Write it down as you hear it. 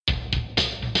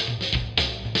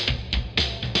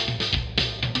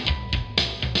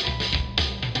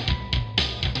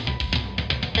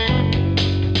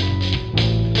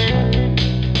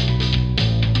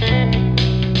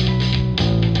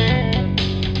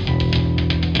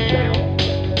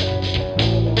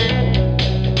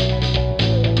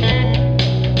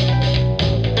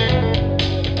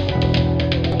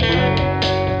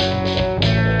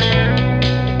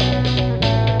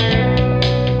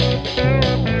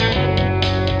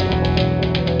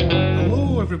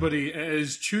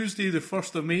is Tuesday, the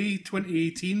 1st of May,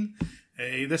 2018.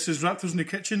 This is Raptors in the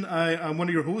Kitchen. I am one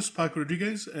of your hosts, Paco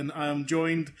Rodriguez, and I am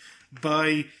joined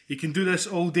by, he can do this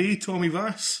all day, Tommy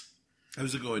Vass.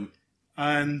 How's it going?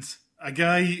 And a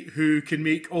guy who can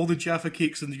make all the Jaffa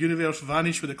cakes in the universe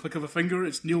vanish with a click of a finger.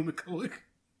 It's Neil McCulloch.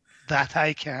 That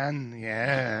I can,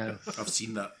 yeah. I've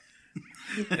seen that.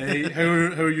 How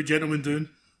are you gentlemen doing?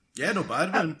 Yeah, not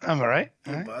bad, man. I'm alright.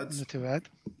 Not bad. Not too bad.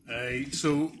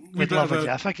 So We'd love a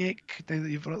Jaffa cake now that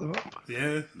you brought them up.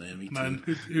 Yeah, Yeah, me too. man,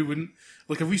 who wouldn't?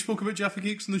 Like, have we spoke about Jaffa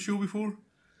cakes on the show before?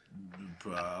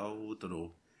 I don't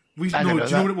know. Do you I don't know.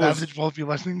 know what it was? Average will be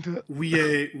listening to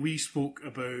it. We spoke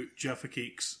about Jaffa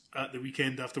cakes at the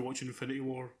weekend after watching Infinity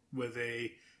War with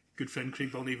a good friend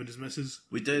Craig Bellnave and his missus.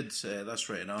 We did, that's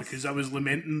right enough. Because I was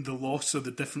lamenting the loss of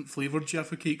the different flavoured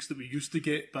Jaffa cakes that we used to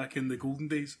get back in the golden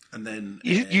days. And then...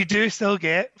 You do still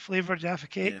get flavoured Jaffa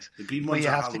cakes. Yeah, the green ones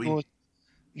are Halloween.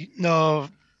 No,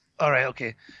 alright,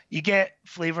 okay. You get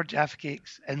flavoured Jaffa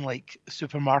cakes in like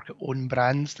supermarket own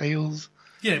brand styles.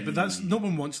 Yeah, but no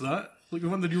one wants that. Like, we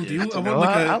want the real deal.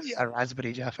 I'll eat a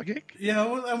raspberry Jaffa cake. Yeah,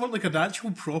 I want like an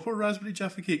actual proper raspberry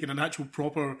Jaffa cake and an actual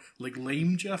proper like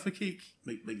lime Jaffa cake.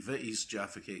 McVitie's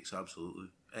Jaffa cakes, absolutely.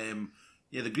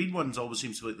 Yeah, the green ones always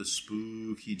seem to be like the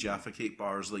spooky Jaffa cake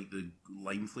bars, like the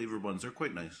lime flavoured ones. They're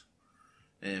quite nice.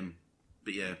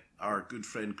 But yeah, our good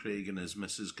friend Craig and his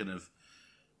missus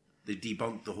they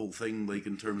debunked the whole thing, like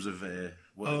in terms of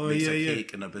what makes a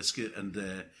cake and a biscuit,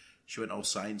 and she went all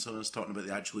science on us, talking about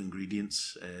the actual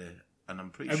ingredients. And I'm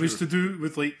pretty sure it was to do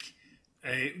with like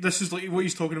this is like what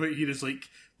he's talking about here is like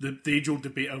the age-old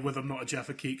debate of whether or not a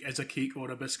Jaffa cake is a cake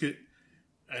or a biscuit.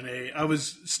 And I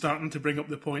was starting to bring up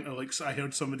the point of like, I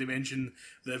heard somebody mention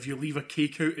that if you leave a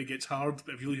cake out, it gets hard,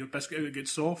 but if you leave a biscuit out, it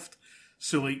gets soft.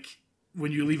 So like,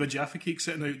 when you leave a Jaffa cake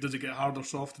sitting out, does it get hard or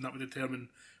soft? And that would determine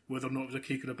whether or not it was a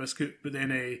cake or a biscuit. But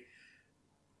then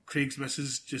Craig's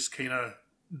missus just kind of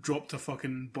dropped a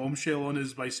fucking bombshell on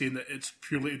us by saying that it's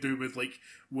purely to do with like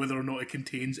whether or not it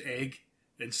contains egg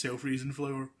and self-raising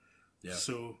flour. Yeah.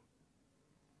 So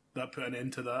that put an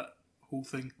end to that whole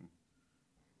thing.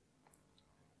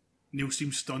 Neil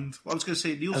seems stunned. Well, I was going to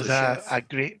say, Neil's a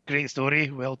great story,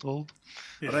 well told.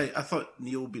 Yeah. Right, I thought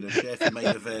Neil being a chef, he might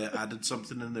have added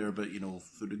something in there about,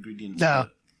 food ingredients.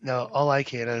 No, all I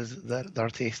care is that they're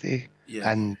tasty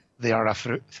and they are a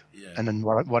fruit. Yeah. And then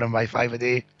one of my 5 a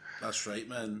day. That's right,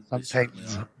 man.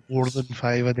 Sometimes more than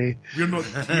 5 a day. We're not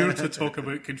here to talk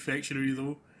about confectionery,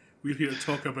 though. We're here to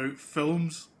talk about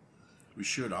films. We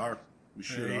sure are.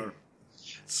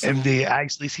 Have they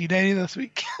actually seen any this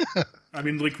week? I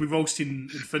mean, like, we've all seen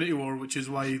Infinity War, which is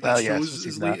why the show's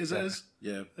as late as it is.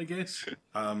 Yeah. I guess.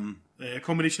 A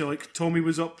combination of, like, Tommy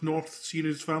was up north seeing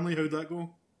his family. How'd that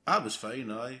go? That was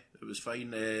fine, aye. It was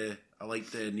fine. I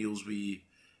liked Neil's wee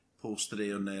post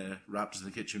today on Raptors in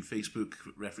the Kitchen Facebook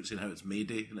referencing how it's May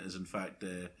Day, and it is, in fact,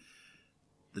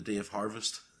 the day of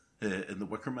harvest in the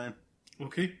Wicker Man.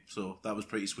 Okay. So that was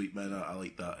pretty sweet, man. I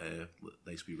like that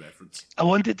nice wee reference. I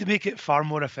wanted to make it far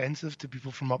more offensive to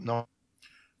people from up north.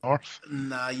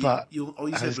 Nah, all you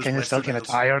I said was was still kind of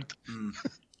tired.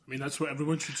 I mean, that's what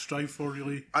everyone should strive for,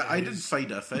 really. I didn't find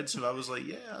it offensive. I was like,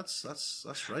 yeah, that's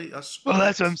right. That's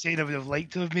what I'm saying. I would have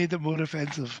liked to have made it more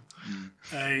offensive.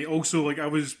 I also, like, I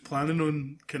was planning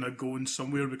on kind of going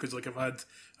somewhere because, like, I've had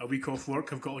a week off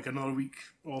work. I've got, like, another week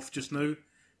off just now.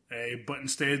 But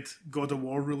instead, God of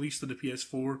War released on the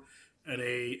PS4, and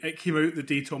it came out the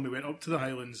day Tommy went up to the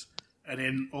Highlands, and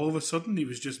then all of a sudden he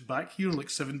was just back here like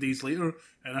 7 days later,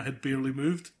 and I had barely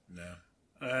moved.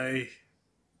 Yeah.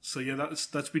 So yeah,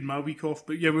 that's been my week off.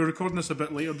 But yeah, we're recording this a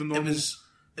bit later than normal. It was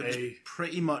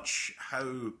pretty much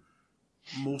how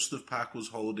most of Paco's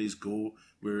holidays go,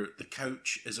 where the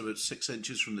couch is about 6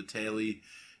 inches from the telly.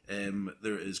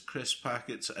 There is crisp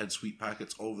packets and sweet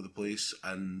packets all over the place,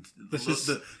 and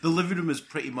the living room is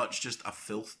pretty much just a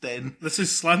filth den. This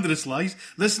is slanderous lies.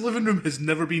 This living room has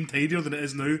never been tidier than it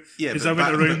is now. Yeah, because I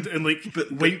went around and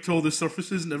wiped all the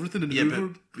surfaces and everything and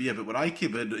hoovered. But when I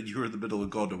came in and you were in the middle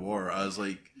of God of War, I was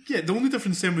like... Yeah, the only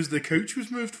difference then was the couch was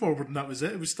moved forward and that was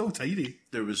it. It was still tidy.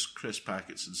 There was crisp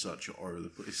packets and such all over the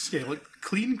place. Yeah, like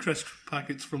clean crisp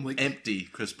packets from like... Empty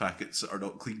crisp packets are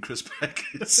not clean crisp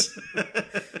packets.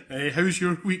 How's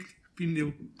your week been,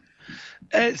 Neil?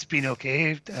 It's been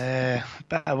okay.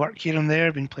 Bit of work here and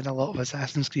there. Been playing a lot of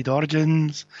Assassin's Creed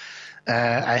Origins.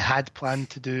 I had planned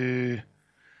to do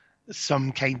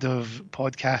some kind of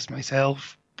podcast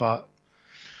myself, but...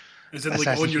 Is it like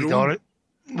on your own?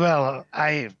 Well,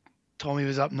 Tommy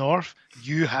was up north.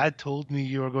 You had told me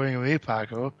you were going away,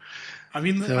 Paco. I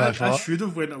mean, so I should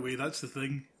have went away. That's the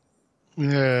thing.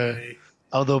 Yeah.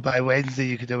 Although by Wednesday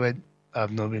you could have went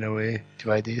I've not been away.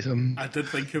 Do I do something? I did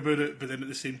think about it, but then at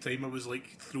the same time I was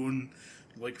like throwing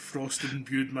like frosted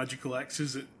imbued magical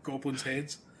axes at goblins'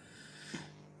 heads.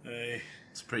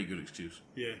 It's a pretty good excuse.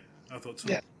 Yeah, I thought so.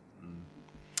 Yeah.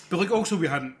 But like, also we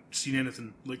hadn't seen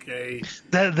anything. Like,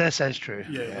 This is true.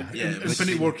 yeah, Yeah, it was-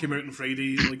 Infinity War came out on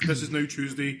Friday. Like, this is now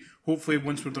Tuesday. Hopefully,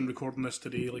 once we're done recording this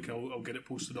today, like I'll get it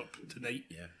posted up tonight.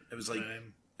 Yeah, it was like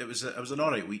it was an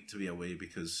alright week to be away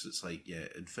because it's like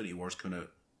Infinity War's coming out.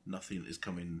 Nothing is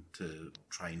coming to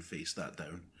try and face that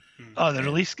down. Oh, the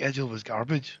release schedule was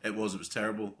garbage. It was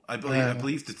terrible. I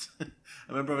believed it. I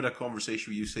remember having a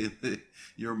conversation with you saying that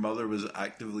your mother was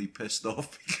actively pissed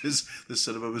off because the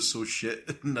cinema was so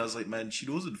shit, and I was like, man, she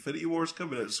knows Infinity War's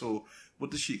coming out, so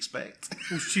what does she expect?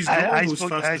 Well, she's got all those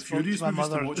Fast and spoke to Furious my movies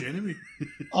to mother. watch anyway.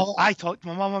 Oh, I talked to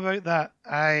my mum about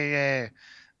that.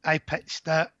 I pitched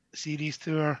that series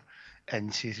to her,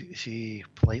 and she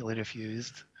politely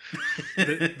refused.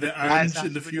 The That's Ange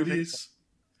and the absolutely Furious.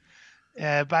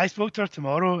 But I spoke to her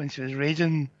tomorrow, and she was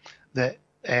raging that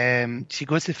she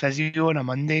goes to physio on a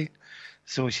Monday,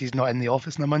 so she's not in the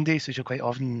office on a Monday, so she'll quite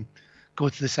often go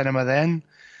to the cinema then.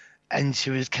 And she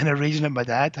was kind of raging at my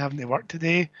dad having to work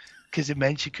today because it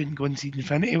meant she couldn't go and see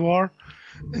Infinity War,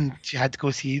 and she had to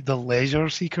go see The Leisure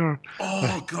Seeker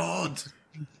Oh God!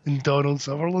 and Donald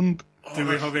Sutherland. Do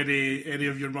we have any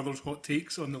of your mother's hot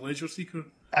takes on the Leisure Seeker?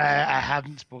 I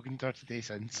haven't spoken to her today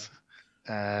since.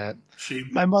 Shame.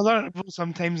 My mother will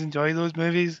sometimes enjoy those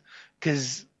movies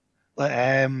because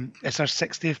it's her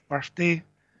 60th birthday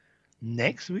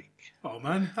next week. Oh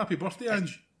man, happy birthday,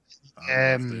 Ange.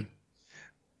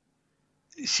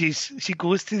 She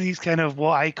goes to these kind of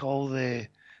what I call the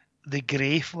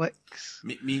grey flicks.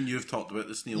 Me and you've talked about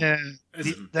this, Neil. Yeah,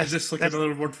 Is this like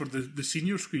another word for the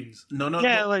senior screens? No,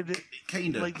 yeah, like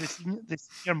kind of. like the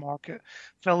senior market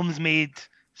films made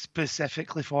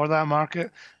specifically for that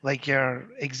market, like your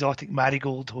exotic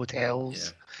marigold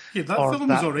hotels. Yeah, that Or film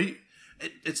that- was alright.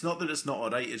 It's not that it's not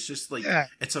alright. It's just like Yeah.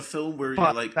 it's a film where But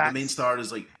you're like the that's- main star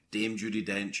is like Dame Judi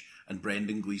Dench and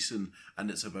Brendan Gleeson, and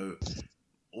it's about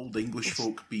old English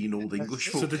folk being old English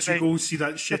so So folk. did you go see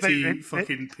that shitty about-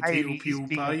 fucking potato Irish peel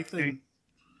being pie thing?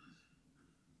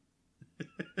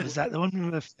 Was that the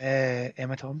one with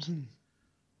Emma Thompson?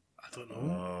 I don't know.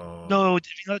 Oh. No, did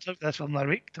we not talk about this film last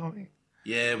week, Tommy?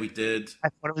 Yeah, we did. I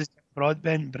thought it was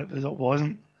Broadbent, but it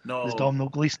wasn't. No, It was Domhnall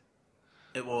Gleeson.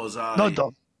 it was Not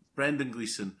Dom. Brendan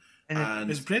Gleeson And it-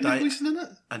 and Is Brendan Gleeson in it?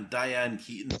 and Diane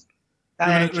Keaton.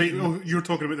 Right, oh, you're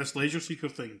talking about this Leisure Seeker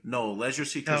thing. No, Leisure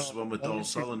Seekers is the No, one with Leisure Donald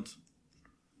Seekers. Sutherland.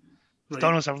 Right.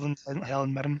 Donald Sutherland and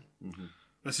Helen Mirren.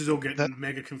 This is all getting That-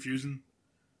 mega confusing.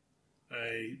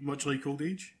 Much like old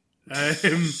age.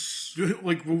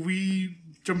 Like, will we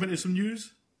jump into some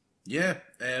news? Yeah,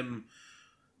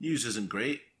 news isn't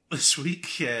great this week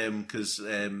because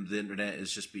the internet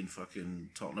has just been fucking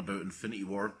talking about Infinity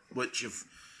War, which if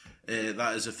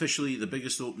that is officially the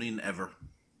biggest opening ever.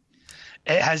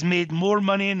 It has made more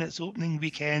money in its opening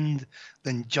weekend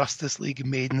than Justice League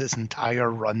made in its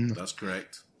entire run. That's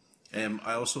correct.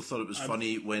 I also thought it was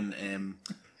funny when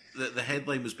the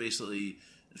headline was basically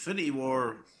Infinity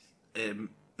War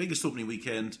biggest opening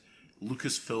weekend.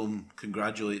 Lucasfilm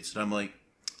congratulates, and I'm like,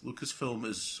 Lucasfilm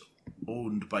is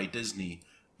owned by Disney,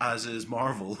 as is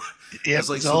Marvel. Yeah, It's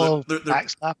like, it's so all they're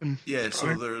backslapping. yeah,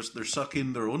 so they're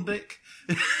sucking their own dick.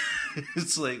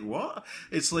 It's like, what?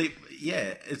 It's like,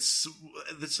 yeah, it's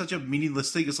such a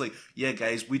meaningless thing. It's like, yeah,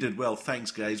 guys, we did well.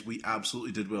 Thanks, guys. We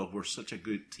absolutely did well. We're such a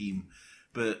good team.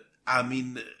 But I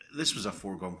mean, this was a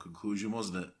foregone conclusion,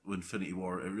 wasn't it? With Infinity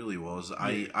War, it really was.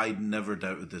 I never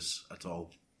doubted this at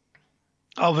all.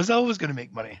 Oh, it was always going to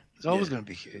make money. It was always Yeah. going to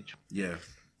be huge. Yeah,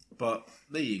 but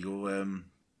there you go.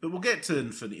 But we'll get to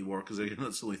Infinity War because again,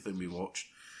 that's the only thing we watched.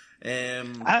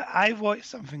 I watched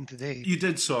something today. You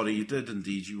did, sorry, you did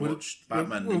indeed. You watched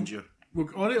Batman Ninja. All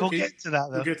right, We'll okay. get to that,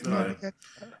 though. We'll get to that.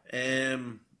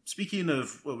 Okay. Speaking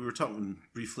of, well, we were talking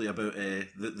briefly about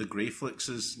the grey flicks,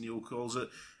 as Neil calls it.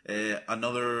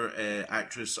 Another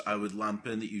actress I would lamp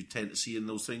in that you tend to see in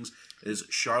those things is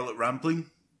Charlotte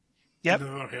Rampling. Yep.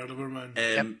 Never heard of her,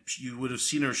 man. You would have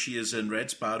seen her. She is in Red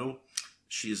Sparrow.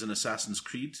 She is in Assassin's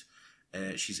Creed.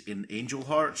 She's in Angel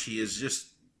Heart. She's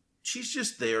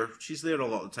just there. She's there a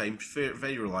lot of the time. Very,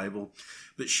 very reliable.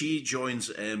 But she joins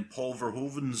Paul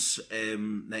Verhoeven's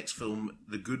next film,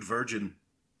 The Good Virgin.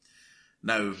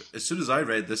 Now, as soon as I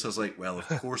read this, I was like, well, of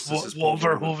course this is Paul What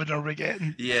Verhoeven are we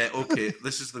getting? Yeah, okay.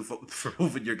 This is the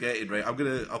Verhoeven you're getting, right?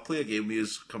 I'll play a game with you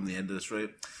come the end of this,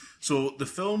 right? So the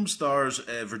film stars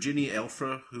Virginia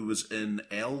Elfra, who was in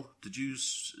Elle. Did you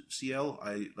see Elle?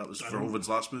 That was Verhoeven's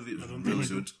last movie. It was really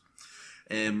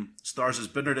good. Stars as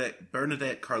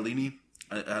Bernadette Carlini,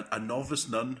 a novice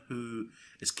nun who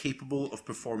is capable of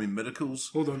performing miracles.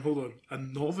 Hold on. A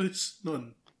novice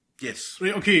nun? Yes.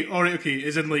 Right, okay, alright, okay.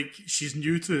 As in, like, she's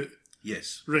new to it.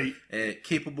 Yes. Right.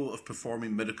 Capable of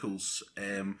performing miracles.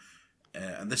 And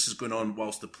this is going on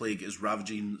whilst the plague is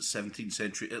ravaging 17th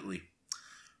century Italy.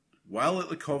 While at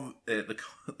the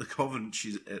convent,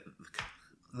 she's at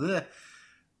the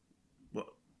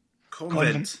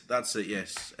convent. That's it.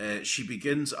 Yes, she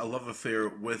begins a love affair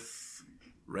with.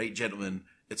 Right, gentlemen,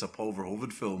 it's a Paul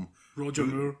Verhoeven film. Roger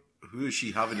Moore. Who is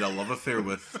she having a love affair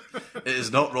with? It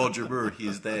is not Roger Moore. He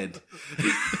is dead.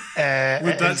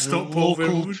 Would that stop Paul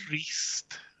Verhoeven?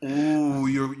 Priest. Oh,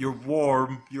 you're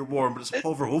warm. You're warm, but it's a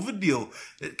Paul Verhoeven deal.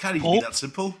 It can't even be that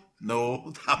simple.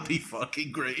 No, that'd be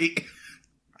fucking great.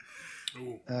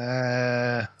 It's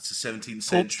the 17th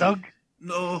century. Doug?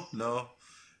 No.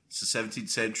 It's the 17th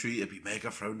century. It'd be mega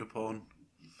frowned upon.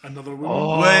 Another woman.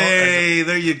 Oh, Way,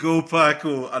 there you go,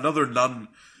 Paco. Another nun,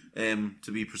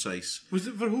 to be precise. Was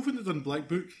it Verhoeven that done Black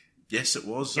Book? Yes, it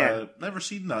was. Yeah. Never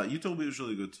seen that. You told me it was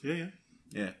really good. Yeah.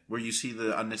 Yeah, where you see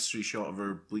the unnecessary shot of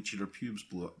her bleaching her pubes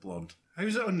blonde. How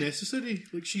is it unnecessary?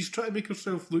 Like, she's trying to make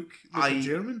herself look like a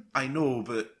German. I know,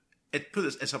 but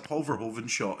it's a Paul Verhoeven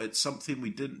shot. It's something we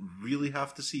didn't really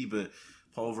have to see, but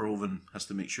Paul Verhoeven has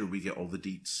to make sure we get all the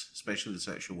deets, especially the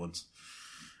sexual ones.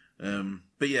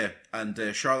 But yeah,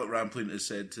 and Charlotte Rampling is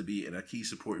said to be in a key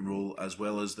supporting role, as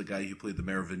well as the guy who played the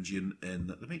Merovingian in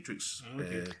the Matrix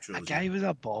trilogy. A guy with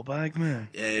a ball bag, man.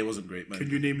 Yeah, it wasn't great, man. Can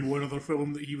you name one other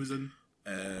film that he was in?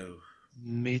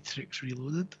 Matrix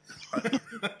Reloaded. I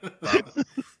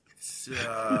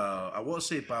want to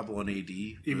say Babylon AD.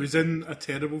 He was in a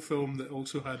terrible film that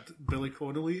also had Billy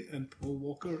Connolly and Paul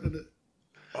Walker in it.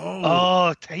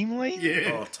 Oh, Timeline?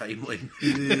 Yeah. Oh, Timeline.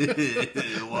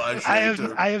 What a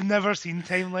traitor. I have never seen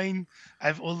Timeline.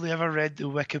 I've only ever read the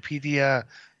Wikipedia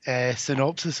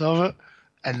synopsis of it,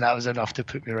 and that was enough to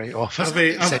put me right off. I've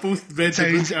both read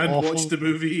the book and awful. watched the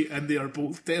movie, and they are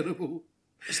both terrible.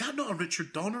 Is that not a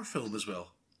Richard Donner film as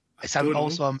well? It's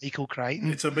also a Michael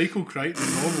Crichton. It's a Michael Crichton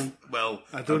novel. Well,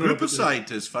 I a don't know group about of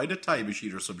scientists find a time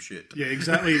machine or some shit. Yeah,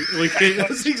 exactly. Like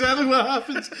that's exactly what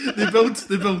happens. They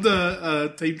build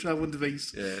a time traveling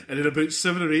device, and then about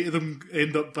 7 or 8 of them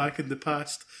end up back in the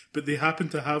past. But they happen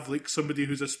to have like somebody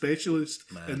who's a specialist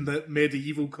in that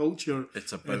medieval culture.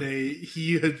 It's about and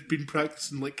he had been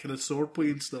practicing like kind of swordplay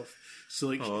and stuff. So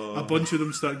like a bunch of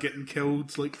them start getting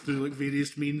killed like through like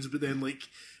various means, but then like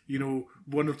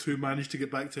one or two manage to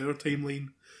get back to our timeline.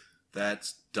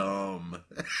 That's dumb.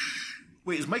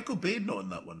 Wait, is Michael Bain not in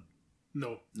that one?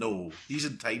 No, he's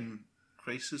in Time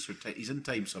Crisis or he's in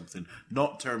Time something.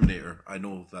 Not Terminator. I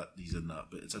know that he's in that,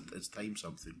 but it's Time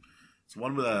something. It's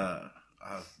one with a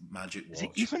magic watch. Is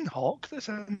it Ethan Hawke that's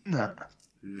in that?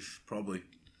 Probably.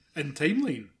 In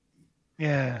Timeline?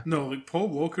 Yeah. No, like Paul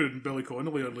Walker and Billy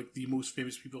Connolly are like the most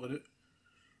famous people in it.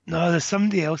 No, there's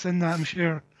somebody else in that, I'm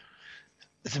sure.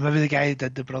 It's maybe the guy who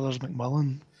did the Brothers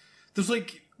McMullen. There's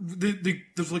like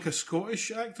there's like a Scottish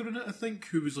actor in it, I think,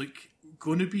 who was like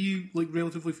going to be like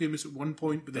relatively famous at one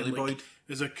point, but then Billy Boyd?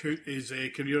 his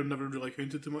career never really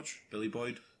counted too much. Billy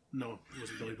Boyd? No, it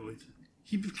wasn't Billy Boyd.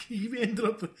 He ended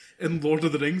up in Lord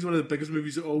of the Rings, one of the biggest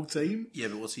movies of all time. Yeah,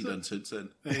 but what's he done since then?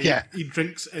 He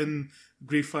drinks in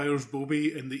Greyfriars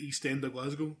Bobby in the East End of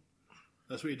Glasgow.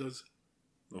 That's what he does.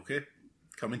 Okay.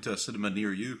 Coming to a cinema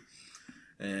near you.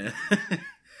 Other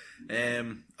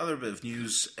bit of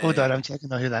news. Hold on, I'm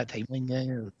checking out who that Timeline guy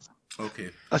is. Okay.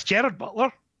 That's Gerard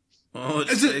Butler. Oh,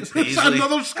 it's Is Big it Paisley.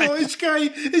 another Scottish guy?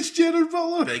 It's Gerard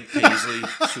Butler. Big Paisley.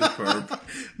 Superb.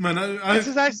 Man, This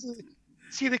is actually...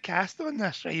 See the cast on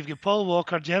this, right? You've got Paul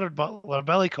Walker, Gerard Butler,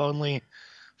 Billy Connolly,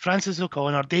 Francis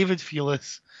O'Connor, David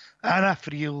Thewlis, Anna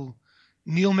Friel,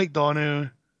 Neil McDonough,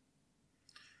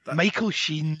 Michael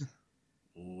Sheen.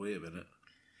 Oh, wait a minute.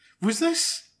 Was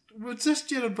this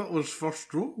Gerard Butler's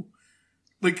first role?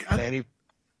 Like, Very,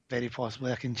 very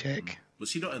possibly. I can check.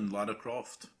 Was he not in Lara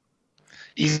Croft?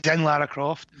 He's in Lara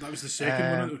Croft. that was the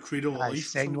second one, the Cradle of Life.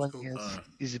 Second one, something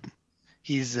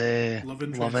he's Love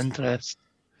interest.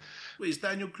 Wait, is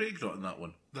Daniel Craig not in that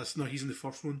one? He's in the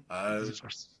first one.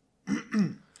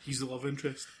 He's the love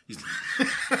interest.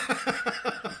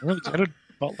 Gerard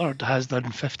Butler has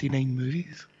done 59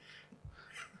 movies.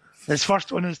 His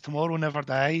first one is Tomorrow Never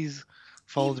Dies,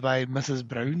 followed by Mrs.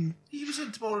 Brown. He was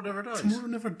in Tomorrow Never Dies. Tomorrow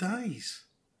Never Dies.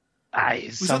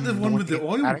 Was that the one with the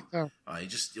oil? Character.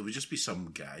 It would just be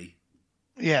some guy.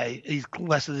 Yeah, he's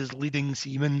listed as leading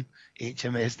seaman,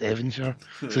 HMS Devonshire,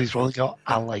 so he's probably got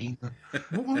a line.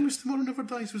 What one was Tomorrow Never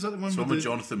Dies? Was that the one with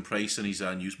Jonathan Price and he's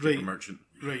a newspaper merchant?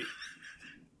 Right.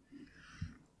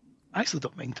 I actually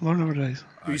don't mind Tomorrow Never Dies.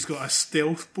 He's got a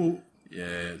stealth boat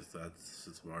Yeah,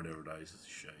 that's Tomorrow Never Dies. It's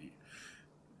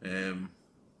shite.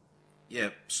 Yeah,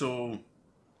 so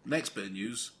next bit of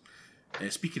news.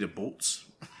 Speaking of bolts,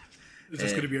 Is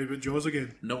this going to be about Jaws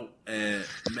again? no,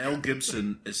 Mel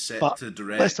Gibson is set But to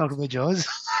direct. let's talk about Jaws.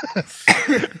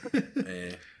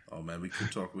 Oh man, we could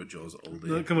talk about Jaws all day.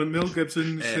 No, come on, Mel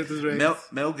Gibson set to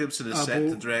direct. Mel Gibson is A set to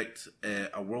bolt. direct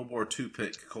a World War II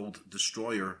pick called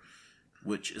Destroyer,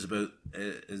 which is about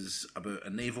a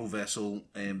naval vessel,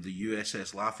 the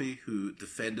USS Laffey, who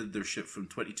defended their ship from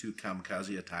 22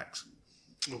 kamikaze attacks.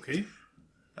 Okay.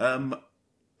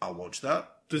 I'll watch that.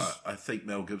 Does- I think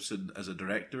Mel Gibson as a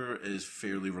director is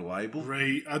fairly reliable.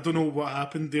 Right. I don't know what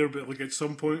happened there, but like at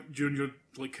some point during your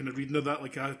like kind of reading of that,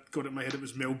 like I got it in my head it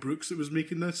was Mel Brooks that was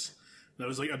making this. And I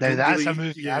was like, I Now don't that's really, a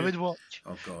movie yeah. I would watch.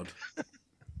 Oh God,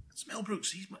 it's Mel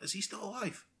Brooks. Is he still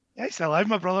alive? Yeah, he's alive.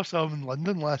 My brother saw him in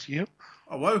London last year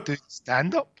Oh wow, doing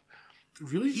stand up.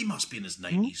 Really? he must be in his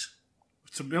 90s.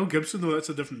 So Mel Gibson though, that's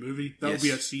a different movie. That would Yes. be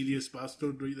a serious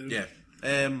bastard right there.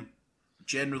 Yeah.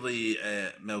 Generally,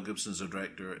 Mel Gibson as a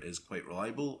director is quite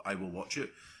reliable. I will watch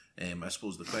it. I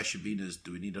suppose the question being is,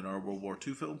 do we need another World War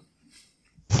II film?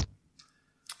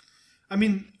 I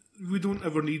mean, we don't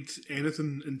ever need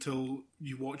anything until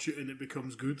you watch it and it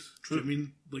becomes good. Do you know what I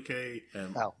mean? Like a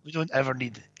Well, we don't ever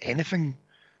need anything.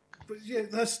 but yeah,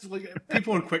 that's like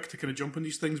people are quick to kind of jump on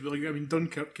these things, but like I mean,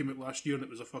 Dunkirk came out last year and it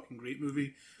was a fucking great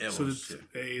movie. It so was,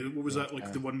 did, what was that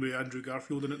like the one with Andrew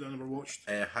Garfield in it that I never watched?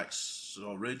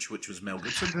 Hacksaw Ridge, which was Mel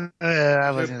Gibson.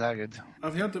 That wasn't that good.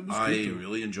 I've heard it was I good. Though.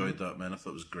 really enjoyed that, man. I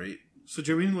thought it was great. So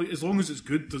do you mean like as long as it's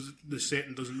good, the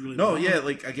setting doesn't really No, matter? yeah,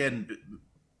 like again,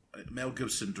 Mel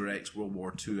Gibson directs World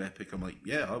War II epic. I'm like,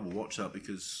 yeah, I will watch that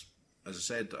because, as I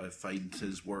said, I find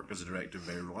his work as a director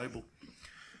very reliable.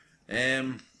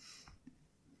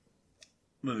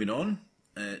 Moving on,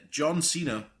 John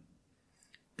Cena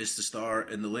is to star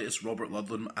in the latest Robert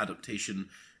Ludlum adaptation,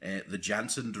 the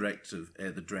Jansen Directive.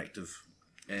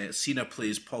 Cena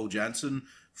plays Paul Jansen,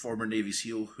 former Navy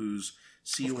SEAL, whose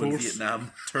SEAL in course.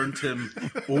 Vietnam turned him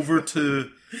over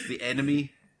to the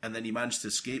enemy, and then he managed to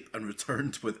escape and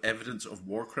returned with evidence of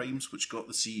war crimes, which got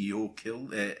the CEO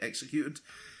executed.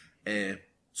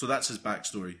 So that's his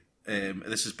backstory.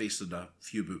 This is based on a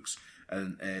few books.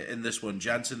 And in this one,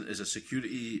 Jansen is a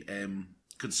security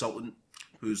consultant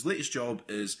whose latest job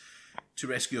is to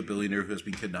rescue a billionaire who has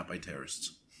been kidnapped by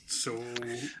terrorists. So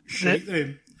shit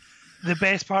then. The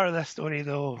best part of this story,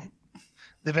 though,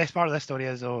 is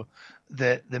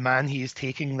that the man he is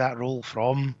taking that role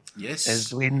from Yes.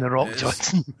 is Dwayne The Rock Yes.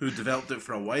 Johnson. Who developed it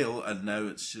for a while, and now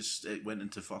it went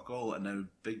into fuck all, and now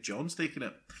Big John's taking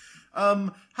it.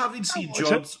 Having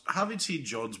seen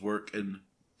John's work in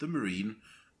The Marine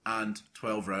and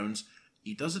 12 Rounds,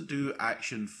 he doesn't do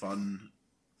action fun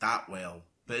that well.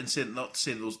 But not to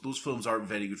say those films aren't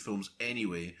very good films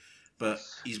anyway. But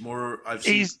he's more.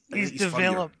 He's funnier.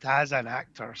 developed as an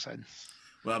actor since.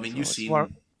 Well, I mean, you've seen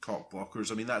Cock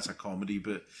Blockers. I mean, that's a comedy.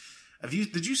 But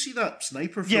did you see that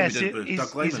Sniper film Yes, he did with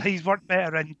Doug Liman? he's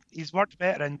worked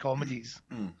better in comedies.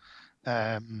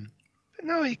 But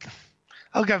no,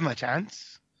 I'll give him a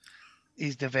chance.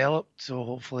 He's developed, so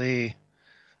hopefully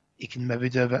he can maybe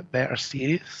do a bit better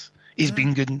serious. He's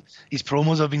been good. His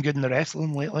promos have been good in the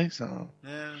wrestling lately. So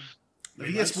Yeah. If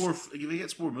he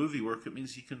gets more movie work, it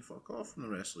means he can fuck off from the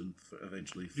wrestling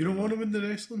eventually. You don't want him in the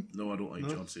wrestling? No, I don't like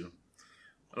John Cena.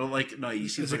 I don't like. No, he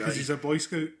Is seems it like because he's a Boy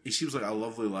Scout? he seems like a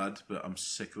lovely lad, but I'm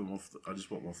sick of him. I just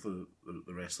want him off the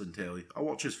wrestling telly. I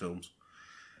watch his films.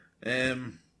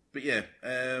 But yeah.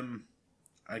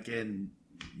 Again,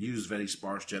 news very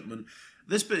sparse, gentlemen.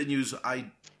 This bit of news, I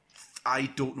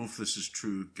don't know if this is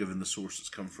true, given the source it's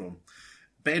come from.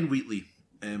 Ben Wheatley,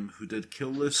 who did Kill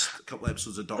List, a couple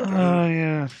episodes of Doctor Who,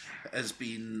 yeah. is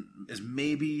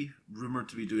maybe rumored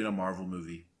to be doing a Marvel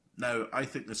movie. Now, I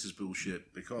think this is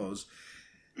bullshit because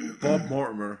Bob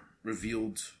Mortimer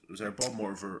revealed, was there Bob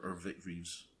Mortimer or Vic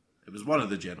Reeves? It was one of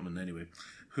the gentlemen anyway,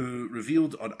 who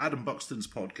revealed on Adam Buxton's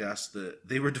podcast that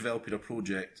they were developing a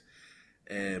project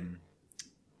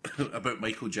about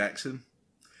Michael Jackson,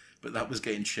 but that was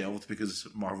getting shelved because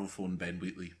Marvel phoned Ben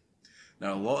Wheatley.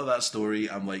 Now, a lot of that story,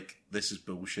 I'm like, this is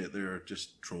bullshit. They're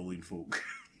just trolling folk.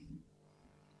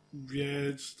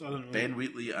 Yeah, I don't know. Ben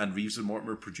Wheatley and Reeves and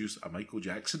Mortimer produced a Michael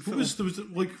Jackson film.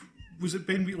 Was it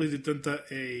Ben Wheatley that did that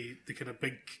the kind of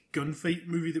big gunfight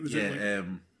movie that was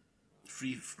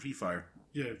Free Fire.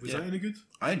 Was that any good?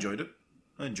 I enjoyed it.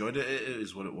 It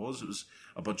is what it was. It was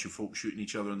a bunch of folk shooting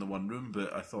each other in the one room,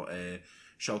 but I thought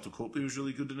Sharlto Copley was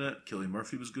really good in it. Cillian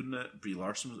Murphy was good in it. Brie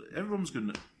Larson everyone was good in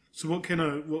it. So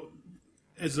what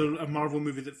is there a Marvel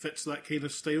movie that fits that kind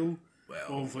of style?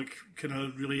 of like kind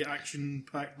of really action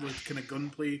packed with kind of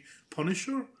gunplay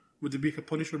Punisher? Would they make a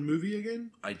Punisher movie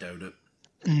again? I doubt it.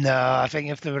 No, I think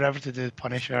if they were ever to do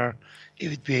Punisher, it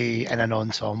would be in an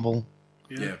ensemble.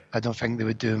 Yeah. I don't think they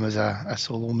would do him as a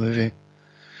solo movie.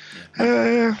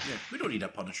 Yeah, we don't need a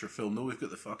Punisher film, though. We've got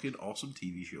the fucking awesome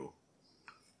TV show.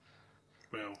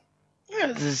 Well, Yeah,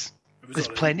 there's alright. there's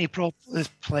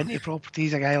plenty of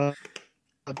properties a guy like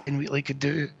Ben Wheatley could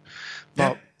do,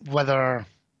 but whether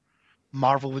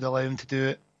Marvel would allow him to do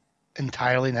it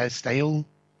entirely in his style,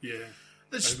 yeah.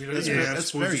 That's, I mean, that's, yeah, I that's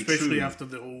suppose, very especially true. after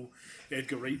the whole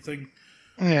Edgar Wright thing.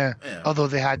 yeah. Yeah. Although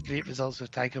they had great results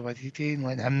with Taika Waititi and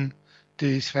letting him do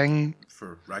his thing.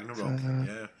 For Ragnarok,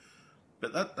 yeah.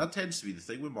 But that tends to be the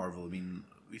thing with Marvel. I mean,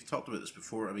 we've talked about this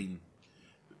before. I mean,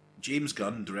 James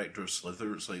Gunn, director of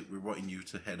Slither, it's like, we're wanting you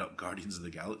to head up Guardians of the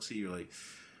Galaxy. You're like,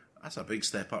 that's a big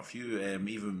step up for you.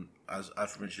 Even as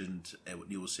I've mentioned what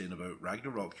Neil was saying about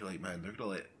Ragnarok, you're like, man, they're going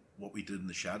to let What We Did in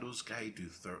the Shadows guy do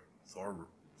Thor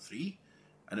 3,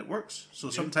 and it works. So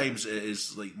sometimes it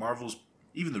is like Marvel's,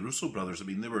 even the Russo brothers, I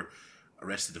mean, they were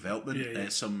Arrested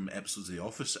Development, some episodes of The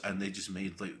Office, and they just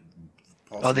made like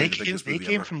possibly the biggest movie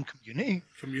came ever. from Community.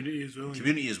 Community as well.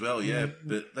 Community as well, yeah.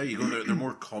 But there you go. They're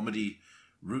more comedy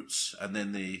roots, and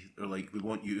then they're like, we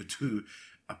want you to do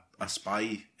a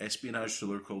spy espionage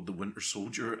thriller called The Winter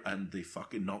Soldier, and they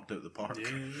fucking knocked out the park. Yeah,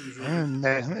 it was really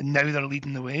And now they're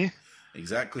leading the way.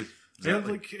 Exactly. Yeah,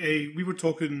 like we were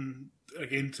talking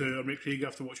again to Mick Craig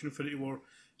after watching Infinity War,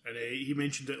 and he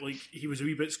mentioned that like he was a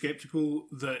wee bit sceptical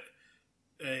that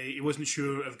he wasn't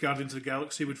sure if Guardians of the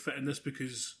Galaxy would fit in this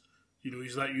because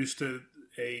he's that used to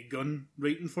Gunn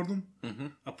writing for them. Mm-hmm.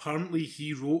 Apparently,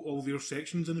 he wrote all their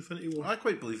sections in Infinity War. I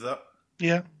quite believe that.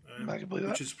 Yeah, I can believe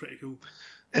that. Which is pretty cool.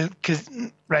 Because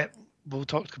we'll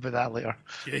talk about that later.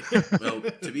 Yeah. Well,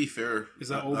 to be fair, Is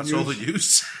that all that's news? all the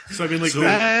news. So I mean, like,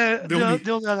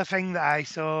 The only other thing that I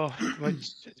saw,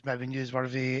 which is maybe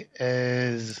newsworthy,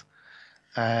 is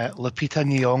Lupita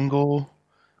Nyong'o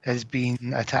has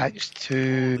been attached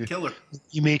to The Killer. the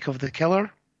remake of The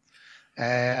Killer,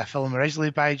 a film originally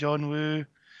by John Woo,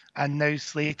 and now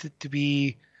slated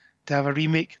to have a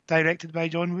remake directed by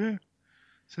John Woo.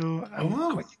 So, oh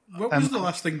wow, what was the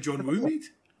last thing John Woo made?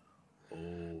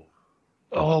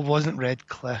 it wasn't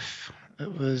Redcliffe.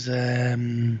 It was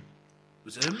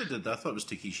Was it him that did that? I thought it was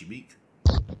Takeshi Miike.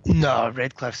 no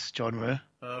Redcliffe's John Woo.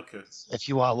 Okay. If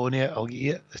you want to loan it, I'll get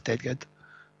you it. It's dead good.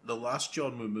 The last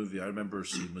John Woo movie I remember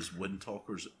seeing was Wind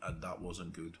Talkers, and that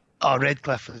wasn't good. Oh,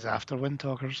 Redcliffe was after Wind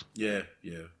Talkers. Yeah.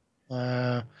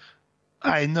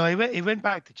 I know he went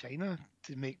back to China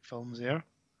to make films there.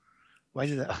 Why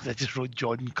did they just wrote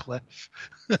John Cliff?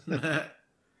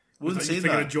 Wouldn't say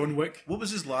Thinking of that. John Wick. What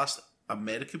was his last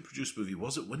American-produced movie?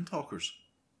 Was it Wind Talkers?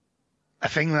 I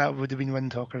think that would have been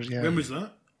Wind Talkers, yeah. When was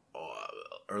that?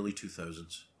 Early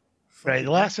 2000s. Right, the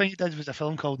last thing he did was a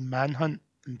film called Manhunt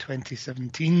in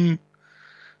 2017.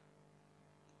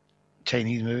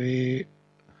 Chinese movie.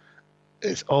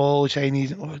 It's all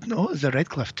Chinese. Oh, no, it's a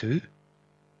Redcliffe too.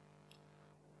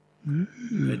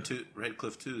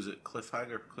 Redcliffe 2, is it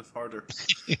Cliffhanger? Cliff Harder?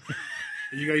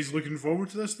 Are you guys looking forward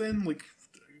to this then? Like,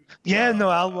 Yeah, no,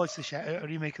 I'll watch the shit out of a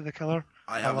remake of The Killer.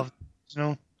 I love the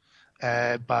original.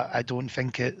 But I don't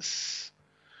think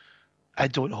I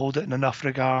don't hold it in enough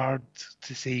regard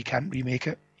to say you can't remake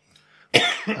it.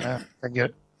 I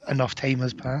think enough time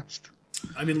has passed.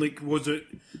 I mean, like, was it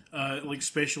like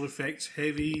special effects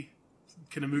heavy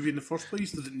kind of movie in the first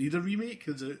place? Does it need a remake?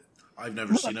 Is it? I've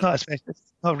never seen it. It's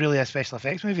not really a special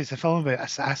effects movie. It's a film about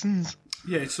assassins.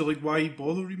 Yeah, so like, why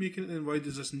bother remaking it? And why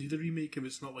does this need a remake if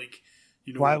it's not like,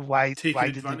 Why taking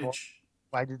did advantage?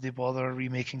 why did they bother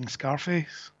remaking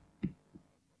Scarface?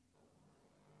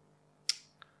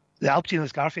 The Al Pacino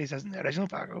Scarface isn't the original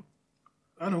Paco.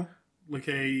 I know, like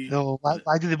a So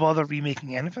why did they bother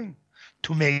remaking anything?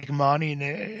 To make money?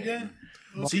 yeah.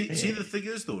 See, the thing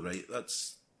is though, right?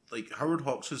 That's like Howard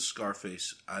Hawks'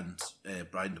 Scarface and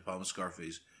Brian De Palma's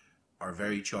Scarface are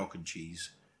very chalk and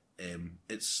cheese.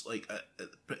 It's like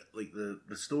the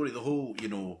story, the whole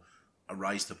a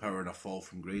rise to power and a fall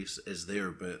from grace is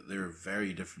there, but they're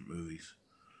very different movies.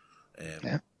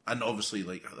 And obviously,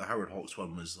 like the Howard Hawks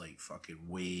one was like fucking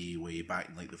way back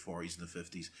in like the 40s and the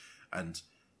 50s, and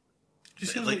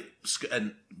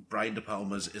and Brian De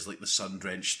Palma's is like the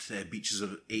sun-drenched beaches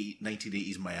of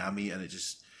 1980s Miami, and it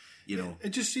just It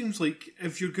just seems like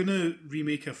if you're gonna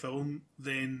remake a film,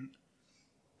 then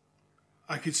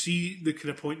I could see the kind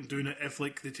of point in doing it if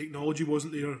like the technology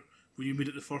wasn't there when you made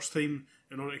it the first time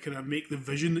in order to kind of make the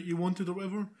vision that you wanted or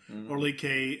whatever. Or like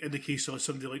in the case of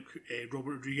somebody like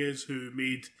Robert Rodriguez who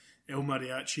made El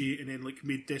Mariachi, and then like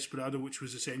made Desperado, which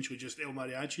was essentially just El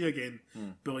Mariachi again,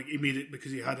 but like he made it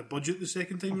because he had a budget the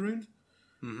second time around.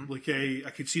 Like I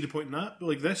could see the point in that, but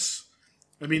like this,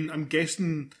 I mean, I'm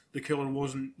guessing The Killer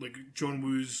wasn't like John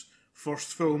Woo's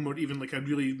first film or even like a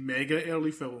really mega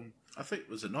early film. I think,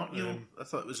 was it not, Neil? I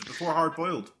thought it was before Hard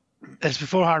Boiled. It's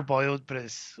before Hard Boiled, but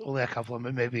it's only a couple of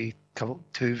maybe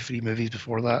 2-3 movies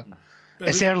before that. But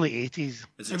It's early 80s.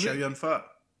 Is it Chow Yun Fat?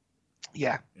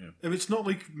 Yeah. if it's not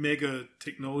like mega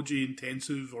technology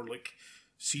intensive or like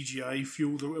CGI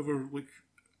fueled or whatever, like,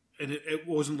 and it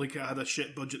wasn't like it had a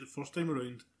shit budget the first time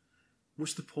around,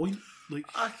 what's the point? Like,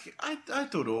 I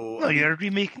don't know. No, you're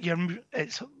remaking.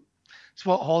 It's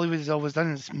what Hollywood has always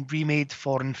done. It's remade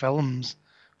foreign films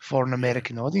for an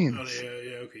American audience. oh,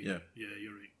 yeah, okay, Yeah.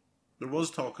 you're right. There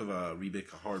was talk of a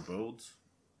remake of Hard Boiled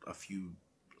a few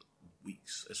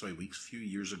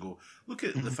years ago. Look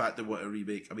at the fact they want to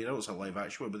remake. I mean, I know it's a live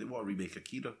action one, but they want to remake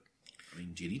Akira. I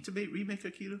mean, do you need to remake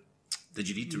Akira? Did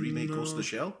you need to remake Ghost in the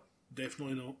Shell?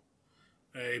 Definitely not.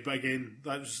 But again,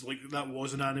 that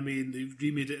was an anime, and they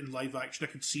remade it in live action.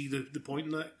 I could see the point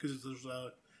in that because there's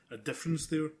a difference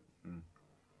there.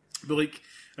 But like,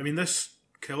 I mean, this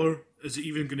Killer, is it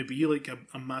even going to be like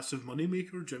a massive money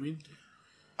maker? Do you know what I mean?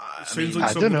 It sounds like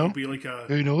I something don't know. that'll be like a.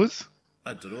 Who knows?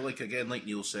 I don't know. Like again, like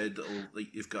Neil said,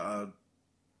 like you've got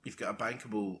a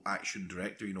bankable action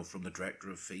director, from the director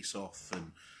of Face Off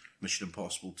and Mission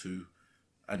Impossible 2,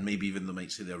 and maybe even they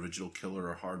might say the original Killer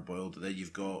or Hard Boiled. And then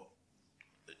you've got,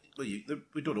 we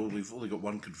don't know. We've only got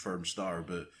one confirmed star,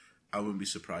 but I wouldn't be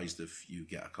surprised if you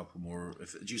get a couple more.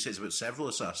 Did you say it's about several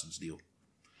assassins, Neil?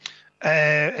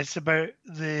 It's about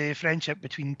the friendship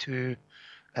between two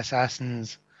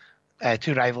assassins,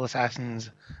 two rival assassins,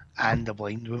 and a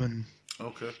blind woman.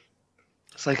 Okay.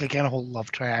 It's like a kind of whole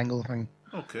love triangle thing.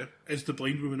 Okay. Is the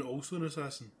blind woman also an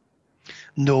assassin?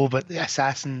 No, but the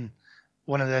assassin,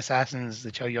 one of the assassins,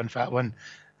 the Chow Yun Fat one,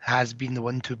 has been the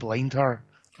one to blind her,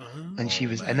 and she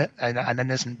was in it, an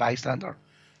innocent bystander.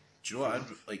 Do you know what?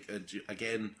 I'd,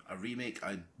 again, a remake.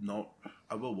 I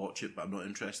will watch it, but I'm not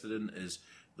interested in is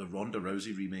the Ronda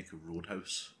Rousey remake of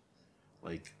Roadhouse.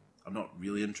 Like, I'm not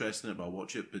really interested in it, but I'll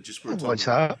watch it. But just we Watch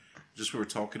that. Just we were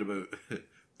talking about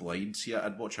Blind. See,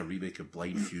 I'd watch a remake of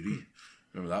Blind Fury.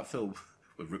 Remember that film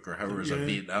with Rutger Hauer as a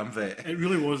Vietnam vet? It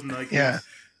really wasn't that good. Yeah.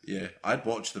 Yeah, I'd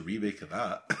watch the remake of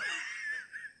that.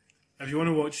 If you want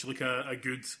to watch like a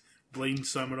good blind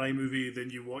samurai movie,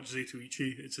 then you watch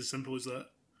Zatoichi. It's as simple as that.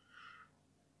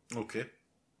 Okay.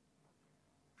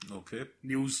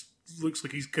 Niels looks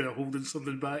like he's kind of holding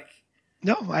something back.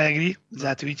 No, I agree.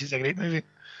 Zatoichi is a great movie.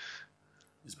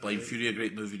 Is Blind Fury a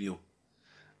great movie, Neil?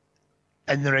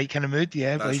 In the right kind of mood,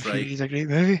 yeah. That's Blind right. Fury is a great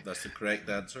movie. That's the correct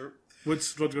answer.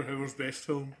 What's Rutger Hauer's best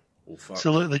film? Oh, fuck.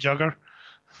 Salute the Jugger.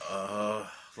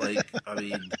 I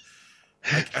mean...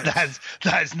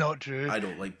 That's not true. I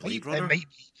don't like Blade It Runner. might be,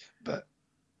 but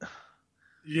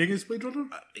You think it's Blade Runner?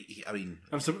 I mean,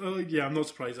 I'm not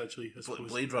surprised actually. I suppose.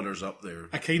 Blade Runner's up there.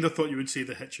 I kind of thought you would say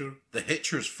The Hitcher. The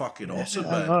Hitcher's fucking awesome,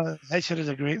 man. Hitcher is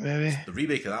a great movie. The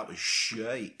remake of that was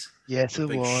shite. Yes, it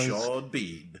Big was. Sean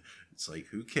Bean. It's like,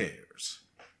 who cares?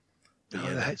 But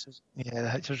The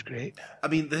Hitcher's great. I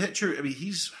mean, the Hitcher. I mean,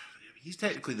 he's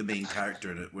technically the main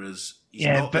character in it, whereas he's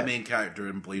Yeah, not the but- main character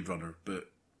in Blade Runner, but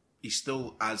he's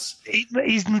still as.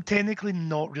 He's technically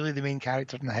not really the main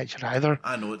character in The Hitcher either.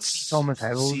 I know it's Thomas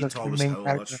Howell, C. that's the Thomas main Howell.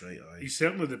 character. That's right. Aye. He's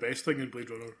certainly the best thing in Blade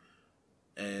Runner.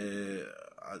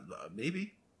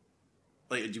 Maybe.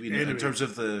 Like, do you mean Anyway. in terms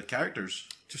of the characters?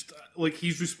 Just like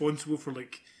he's responsible for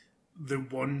like the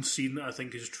one scene that I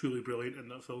think is truly brilliant in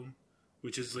that film,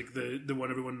 which is like the one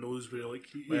everyone knows where like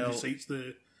he Well, recites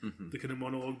the kind of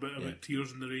monologue bit about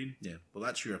tears in the rain. Yeah. Well,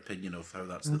 that's your opinion of how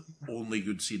that's the only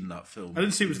good scene in that film. I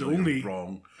didn't say it was the Even though you're only.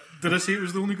 Wrong. Did I say it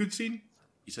was the only good scene?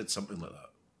 You said something like that.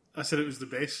 I said it was the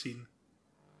best scene.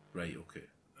 Right.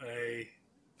 Okay.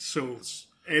 So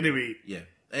anyway, Yeah.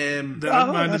 the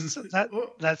Ant-Man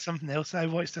That's something else I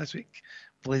watched this week.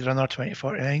 Blade Runner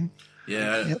 2049.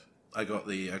 Yeah. Yep. I got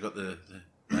the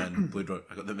man Blade Runner.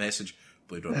 I got the message.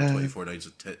 Blade Runner 2049's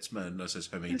a tits, man. That says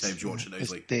how many times you watch it now. It's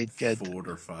it's like dead good. 4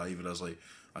 or 5, and I was like,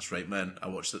 "That's right, man. I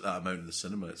watched it that amount in the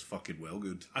cinema. It's fucking well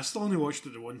good." I still only watched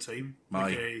it the one time.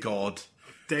 My God,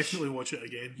 Definitely watch it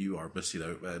again. you are missing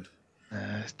out, man.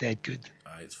 It's dead good.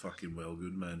 It's fucking well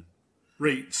good, man.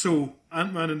 Right, so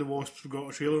Ant-Man and the Wasp got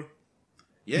a trailer.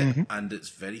 Yeah, and it's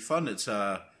very fun. It's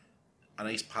a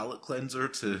nice palate cleanser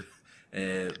to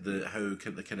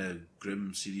the kind of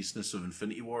grim seriousness of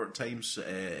Infinity War at times.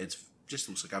 It's just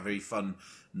looks like a very fun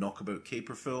knockabout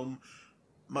caper film,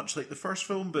 much like the first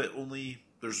film, but only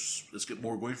it's got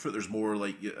more going for it. There's more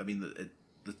like, I mean,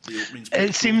 the opening's pretty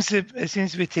It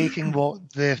seems to be taking what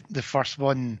the first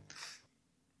one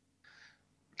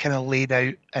kind of laid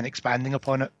out and expanding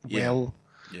upon it well.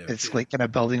 Yeah. It's like kind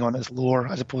of building on its lore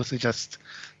as opposed to just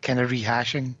kind of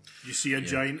rehashing. You see a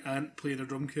giant ant playing a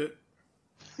drum kit.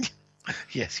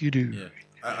 Yes, you do. Yeah,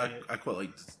 I quite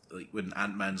like when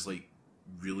Ant-Man's like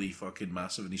really fucking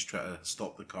massive and he's trying to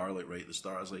stop the car like right at the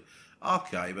start. I was like,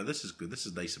 okay, but this is good. This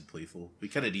is nice and playful. We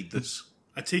kind of need this.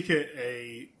 I take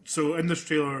it. So in this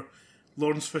trailer,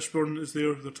 Lawrence Fishburne is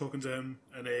there. They're talking to him,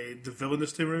 and the villain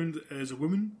this time around is a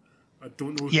woman. I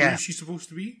don't know who she's supposed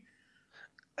to be.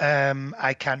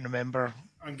 I can't remember.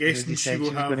 I'm guessing she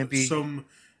will have some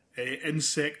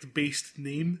insect-based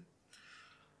name.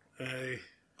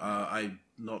 I'm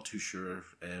not too sure.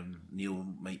 Neil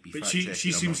might be. But she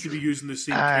seems to be using the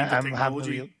same kind of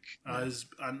technology as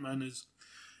Ant-Man is.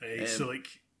 So like.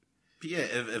 But yeah,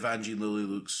 if Angie Lilly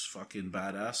looks fucking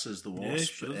badass as the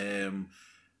Wasp,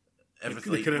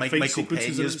 everything. Michael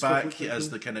Pena's back as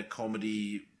the kind of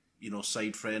comedy,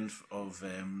 side friend of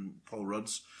Paul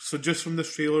Rudd's. So just from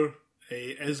this trailer,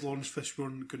 is Lawrence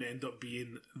Fishburne going to end up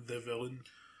being the villain?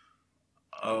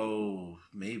 Oh,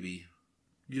 maybe.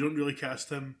 You don't really cast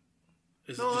him.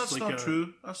 No, that's not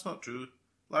true. That's not true.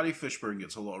 Larry Fishburne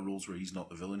gets a lot of roles where he's not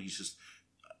the villain. He's just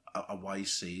a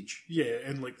wise sage. Yeah,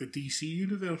 in like the DC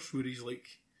universe where he's like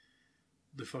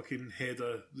the fucking head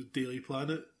of the Daily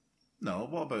Planet. No,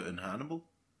 what about in Hannibal?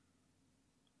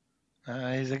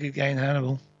 He's a good guy in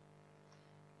Hannibal.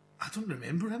 I don't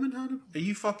remember him in Hannibal. Are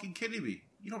you fucking kidding me?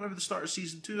 You don't remember the start of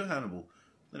season 2 of Hannibal?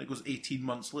 Then it goes 18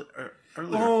 months earlier.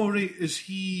 Oh right, is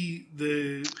he?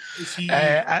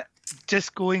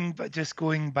 Just going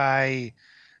by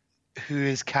who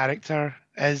his character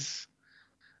is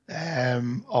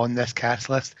on this cast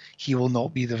list, he will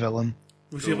not be the villain.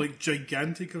 Was he like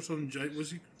gigantic or something?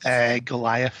 Was he?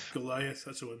 Goliath. Goliath,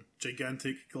 that's the one.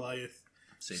 Gigantic Goliath.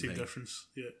 Same difference.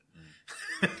 Yeah.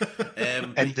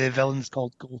 And the villain's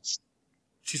called Ghost.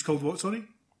 She's called what? Sorry.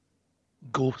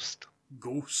 Ghost.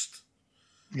 Ghost.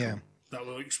 Yeah. That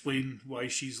will explain why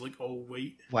she's like all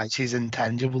white. Why she's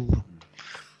intangible.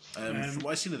 From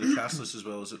what I've seen of the cast list as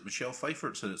well, is that Michelle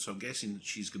Pfeiffer's in it, so I'm guessing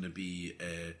she's going to be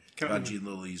Evangeline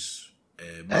Lilly's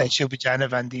mum. She'll be Janet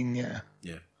Van Dien, yeah.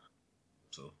 Yeah.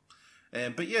 So,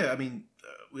 but yeah, I mean,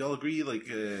 we all agree, like,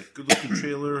 good-looking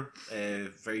trailer,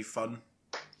 very fun.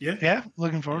 Yeah. Yeah,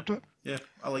 looking forward to it. Yeah,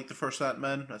 I like the first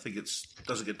Ant-Man. I think it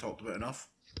doesn't get talked about enough.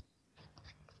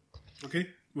 Okay.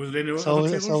 Was there any other So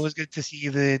trailers? it's always good to see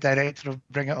the director of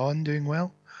Bring It On doing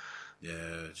well.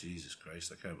 Yeah, Jesus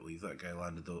Christ, I can't believe that guy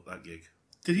landed that gig.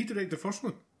 Did he direct the first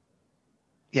one?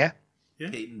 Yeah. Yeah.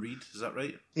 Peyton Reed, is that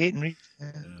right? Peyton Reed.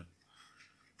 Yeah.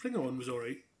 Bring It On was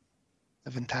alright.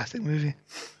 A fantastic movie.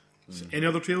 Any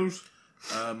other trailers?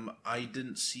 I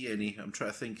didn't see any. I'm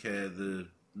trying to think.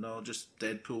 Just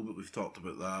Deadpool, but we've talked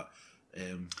about that.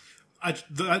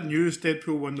 That newest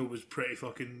Deadpool one though was pretty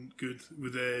fucking good.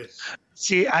 With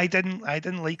See, I didn't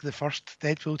like the first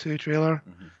Deadpool 2 trailer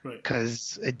right,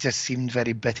 because it just seemed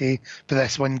very bitty. But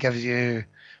this one gives you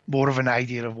more of an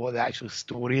idea of what the actual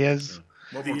story is.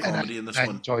 More comedy in this I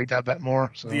one. enjoyed that a bit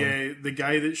more. So. The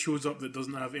guy that shows up that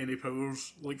doesn't have any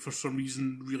powers, like for some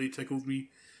reason, really tickled me.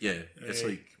 Yeah, it's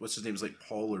like what's his name? Is like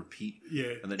Paul or Pete.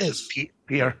 Yeah, and then it's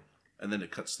Peter. And then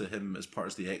it cuts to him as part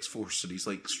of the X-Force, and he's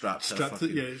like strapped to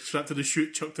the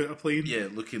chute, chucked out a plane. Yeah,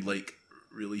 looking like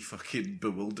really fucking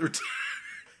bewildered.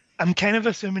 I'm kind of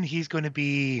assuming he's going to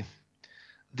be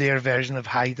their version of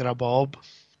Hydra Bob.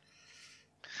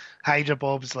 Hydra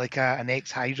Bob's like an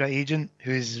ex-Hydra agent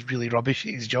who's really rubbish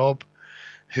at his job,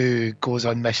 who goes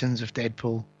on missions with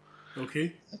Deadpool.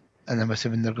 Okay. And I'm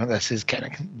assuming this is kind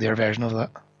of their version of that.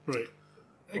 Right.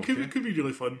 It could be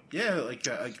really fun. Yeah, like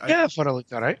I thought it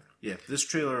looked alright. Yeah, this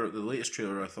trailer, the latest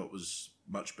trailer, I thought was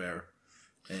much better.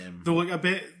 Though, like, I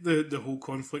bet the whole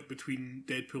conflict between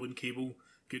Deadpool and Cable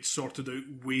gets sorted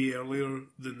out way earlier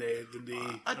than they.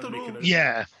 I don't know.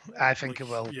 Yeah, I think it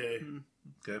will. Yeah.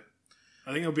 Okay.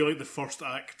 I think it'll be like the first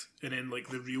act, and then like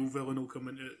the real villain will come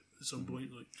into it at some point.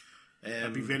 Like,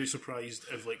 I'd be very surprised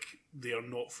if like they are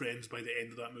not friends by the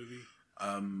end of that movie.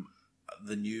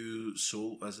 The new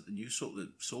the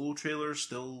Solo trailer is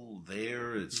still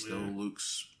there. It still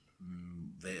looks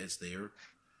it's there.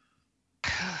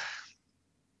 I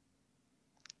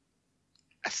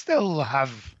still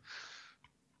have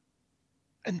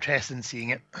interest in seeing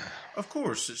it. Of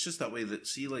course, it's just that way that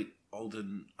like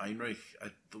Alden Ehrenreich, I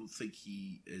don't think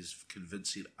he is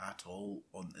convincing at all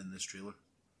in this trailer.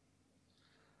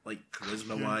 Like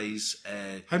charisma wise,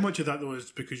 how much of that though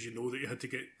is because you know that you had to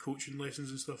get coaching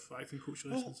lessons and stuff, acting coaching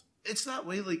lessons? It's that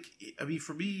way. Like, I mean,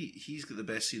 for me, he's got the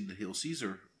best scene in Hail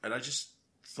Caesar, and I just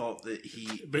thought that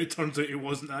he... But it turns out it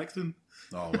wasn't acting.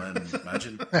 Oh, man,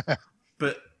 imagine.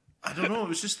 But, I don't know, it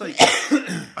was just like...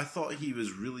 I thought he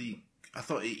was really... I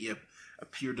thought he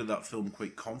appeared in that film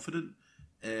quite confident.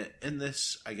 In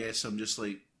this, I guess I'm just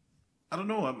like... I don't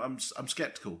know, I'm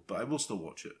sceptical, but I will still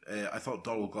watch it. I thought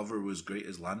Donald Glover was great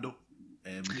as Lando.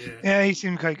 Yeah, he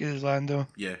seemed quite good as Lando.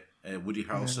 Yeah, Woody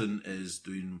Harrelson is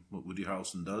doing what Woody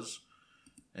Harrelson does.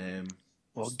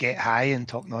 Well, get high and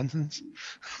talk nonsense.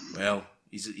 Well,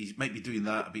 he might be doing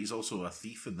that, but he's also a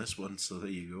thief in this one, so there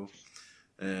you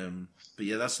go. But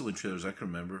yeah, that's the only trailers I can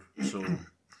remember. So,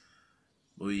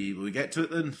 will we get to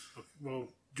it then? Well,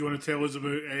 do you want to tell us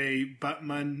about a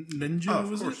Batman Ninja,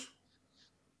 of course.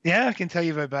 Yeah, I can tell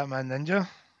you about Batman Ninja.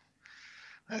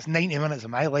 That's 90 minutes of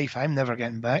my life I'm never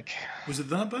getting back. Was it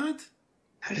that bad?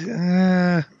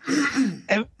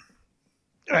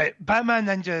 Right, Batman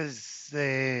Ninja is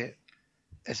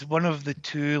it's one of the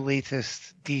two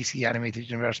latest DC animated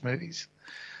universe movies.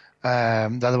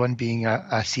 The other one being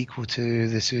a sequel to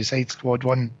the Suicide Squad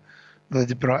one that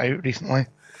they brought out recently.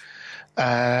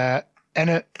 In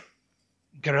it,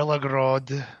 Gorilla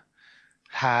Grodd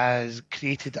has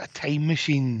created a time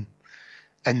machine,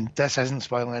 and this isn't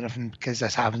spoiling anything because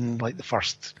this happened in like the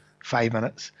first 5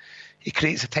 minutes. He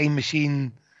creates a time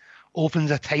machine,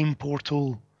 opens a time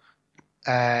portal,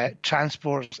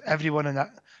 transports everyone in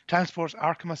that, transports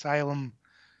Arkham Asylum,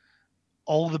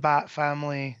 all the Bat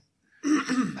family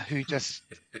who just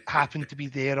happened to be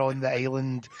there on the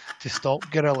island to stop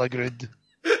Gorilla Grodd.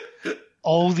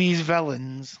 All these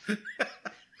villains,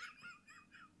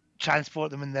 transport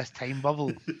them in this time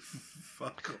bubble.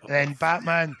 Fuck off. And then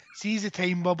Batman sees the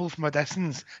time bubble from a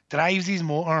distance, drives his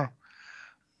motor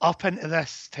up into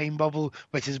this time bubble,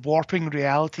 which is warping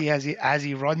reality as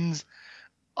he runs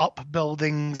up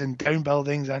buildings and down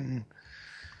buildings, and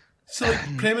So,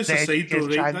 like, premise aside, though,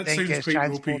 right? That sounds gets quite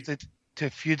ropey. transported to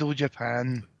feudal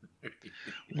Japan.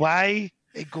 Why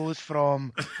it goes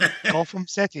from Gotham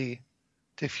City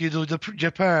to feudal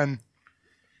Japan?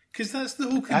 Because that's the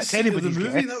whole That's conceit of the anybody's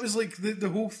movie. guess. That was like the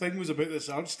whole thing was about this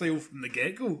art style from the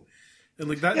get go, and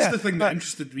like that's Yeah, the thing but- that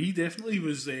interested me definitely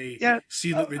was Yeah,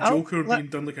 seeing like the I'll- Joker let- being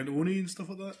done like an Oni and stuff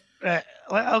like that.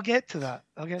 Right, I'll get to that.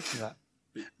 But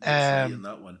that's Um, in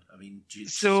that one. I mean,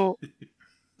 Jesus.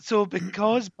 So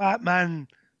because Batman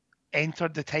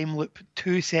entered the time loop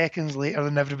 2 seconds later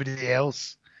than everybody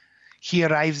else, he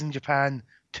arrives in Japan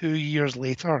 2 years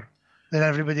later than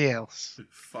everybody else.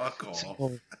 Fuck off.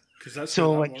 Because that's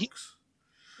So how when that he- works.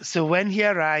 So when he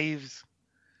arrives,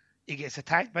 he gets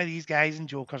attacked by these guys in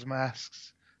Joker's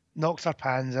masks, knocks their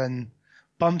pans in,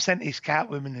 bumps into his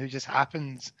Catwoman, who just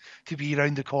happens to be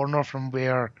around the corner from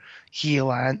where he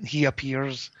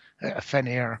appears at thin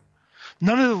air.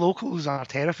 None of the locals are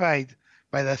terrified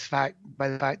by the fact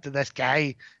that this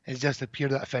guy has just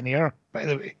appeared out of thin air, by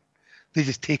the way. They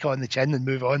just take it on the chin and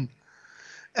move on.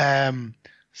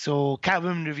 So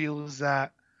Catwoman reveals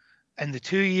that in the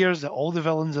 2 years that all the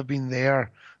villains have been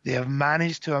there, they have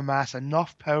managed to amass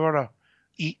enough power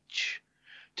each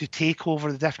to take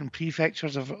over the different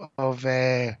prefectures of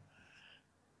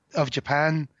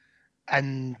Japan,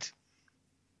 and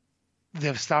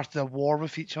they've started a war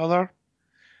with each other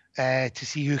to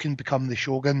see who can become the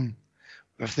Shogun,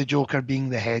 with the Joker being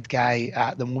the head guy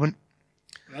at the moment.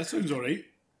 That sounds alright.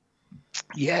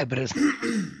 Yeah, but it's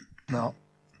no,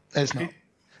 it's not.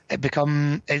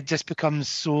 Okay. It just becomes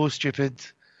so stupid,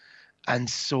 and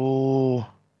so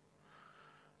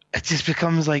it just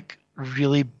becomes like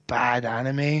really bad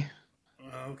anime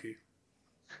Okay.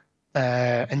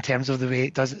 in terms of the way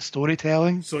it does its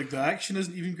storytelling. So like the action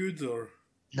isn't even good, or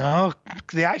No,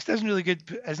 the action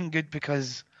isn't good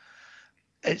because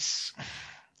it's.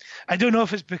 I don't know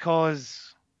if it's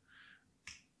because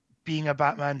being a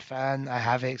Batman fan, I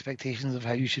have expectations of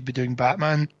how you should be doing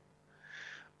Batman,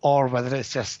 or whether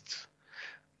it's just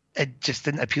it just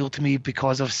didn't appeal to me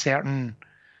because of certain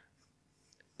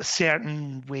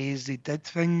ways they did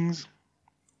things.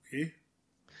 okay.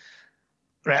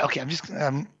 Right, okay, I'm just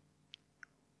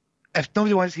if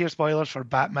nobody wants to hear spoilers for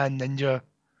Batman Ninja,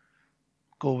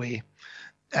 go away.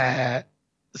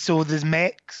 So there's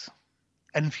mechs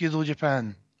in feudal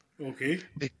Japan Okay.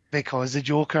 because the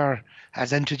Joker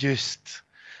has introduced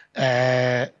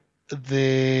the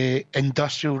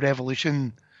Industrial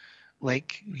Revolution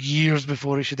like years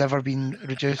before it should ever been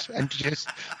introduced.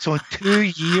 So in 2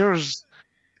 years,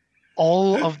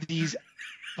 all of these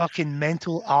fucking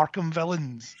mental Arkham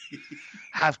villains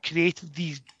have created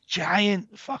these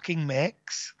giant fucking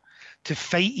mechs to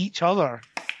fight each other,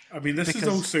 I mean, this is Because-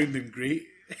 all sounding great.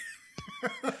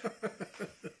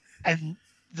 and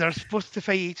they're supposed to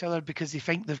fight each other because they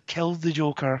think they've killed the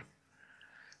Joker,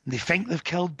 And they think they've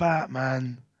killed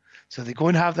Batman. So they go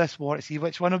and have this war to see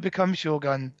which one will become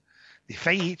Shogun. They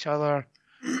fight each other.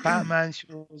 Batman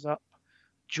shows up.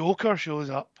 Joker shows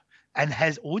up in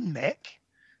his own mech,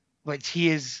 which he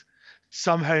has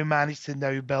somehow managed to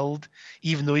now build,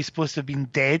 even though he's supposed to have been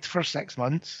dead for 6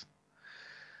 months.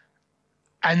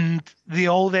 And they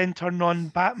all then turn on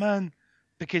Batman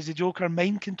because the Joker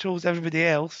mind controls everybody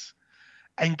else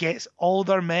and gets all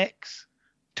their mechs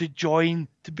to join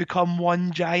to become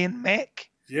one giant mech.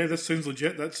 Yeah, this sounds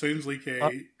legit. That sounds like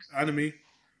anime.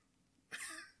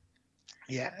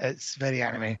 Yeah, it's very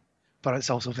anime, but it's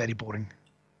also very boring.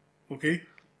 Okay.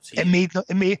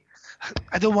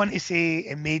 I don't want to say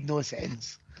it made no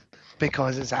sense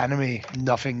because it's anime.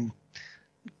 Nothing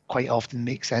quite often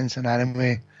makes sense in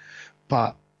anime,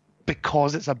 but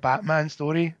because it's a Batman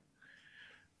story,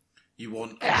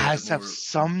 it has to have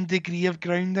some degree of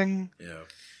grounding. Yeah.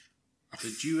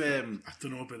 Did you? I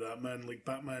don't know about that, man. Like,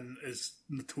 Batman is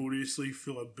notoriously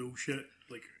full of bullshit.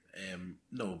 Like,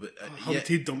 no, but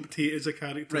Humpty Dumpty is a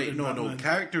character. Right? In No, Batman. no.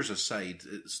 Characters aside,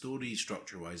 story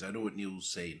structure wise, I know what Neil's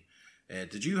saying.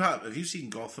 Have you seen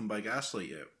Gotham by Gaslight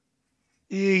yet?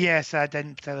 Yes, I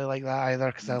didn't particularly like that either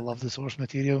because I love the source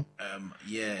material.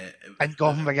 Yeah. And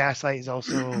Gotham by Gaslight is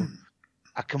also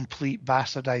a complete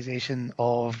bastardization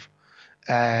of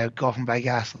Gotham by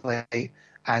Gaslight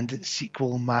and its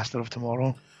sequel, Master of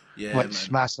Tomorrow. Yeah, which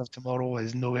Master of Tomorrow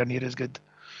is nowhere near as good.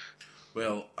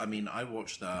 Well, I mean, I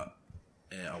watched that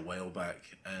a while back,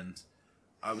 and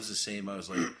I was the same. I was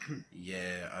like,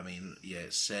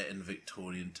 it's set in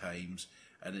Victorian times,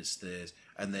 and it's this,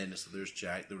 and then there's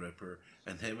Jack the Ripper,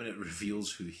 and then when it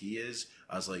reveals who he is,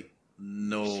 I was like,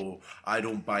 no, I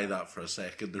don't buy that for a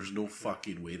second. There's no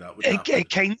fucking way that would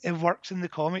happen. It works in the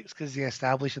comics because they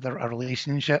establish a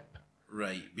relationship.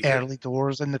 Right. Early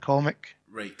doors in the comic.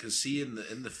 Right, because see, in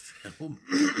the film,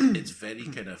 it's very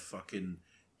kind of fucking.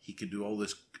 He could do all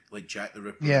this, like Jack the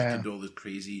Ripper, he could do all this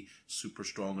crazy, super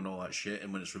strong and all that shit.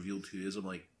 And when it's revealed who he is, I'm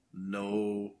like,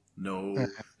 no,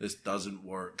 this doesn't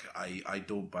work. I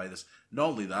don't buy this. Not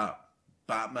only that,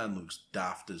 Batman looks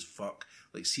daft as fuck.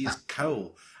 Like, see his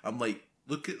cowl. I'm like,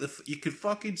 look at you can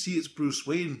fucking see it's Bruce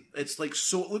Wayne. It's like,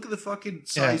 so look at the fucking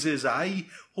size of his eye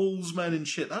holes, man, and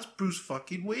shit. That's Bruce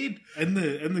fucking Wayne. In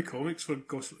the comics for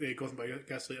Gotham by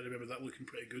Gaslight, I remember that looking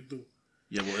pretty good though.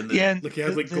 Yeah, well, like he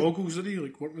had goggles, didn't he?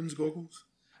 Like workman's goggles.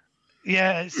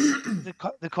 Yeah, it's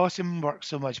the costume works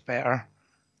so much better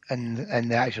in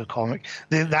the actual comic.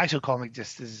 The actual comic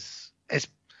just is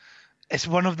it's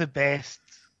one of the best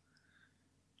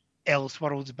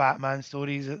Elseworlds Batman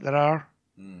stories that there are.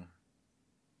 Mm.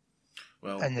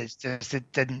 Well, and it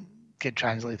didn't get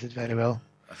translated very well.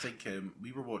 I think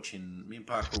me and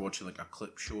Pac were watching like a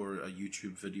clip show or a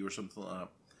YouTube video or something like that,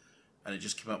 and it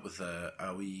just came up with a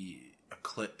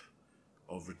clip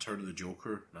of Return of the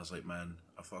Joker, and I was like, man,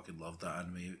 I fucking love that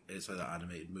anime. It's like that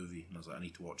animated movie, and I was like, I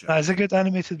need to watch it. That is a good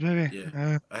animated movie.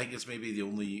 Yeah, I think it's maybe the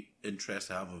only interest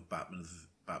I have of Batman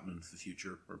for the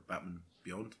Future or Batman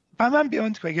Beyond. Batman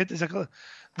Beyond's quite good. It's like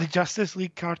the Justice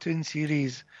League cartoon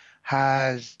series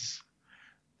has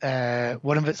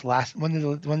one of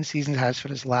the seasons has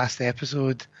for its last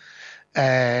episode.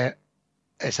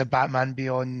 It's a Batman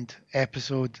Beyond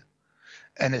episode,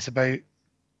 and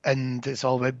it's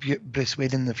all about Bruce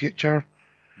Wayne in the future,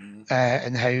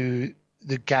 and how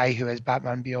the guy who is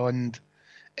Batman Beyond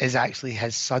is actually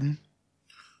his son.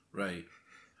 Right.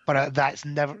 But that's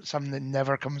something that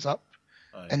never comes up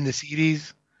in the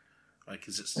series.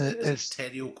 Because it's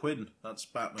Terry O'Quinn. That's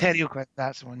Batman. Terry O'Quinn,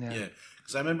 that's the one, yeah. Yeah,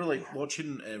 because I remember like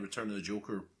watching Return of the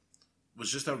Joker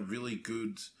was just a really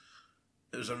good.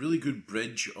 It was a really good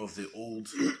bridge of the old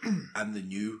and the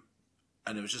new,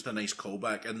 and it was just a nice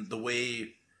callback. And the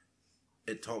way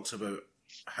it talks about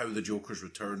how the Joker's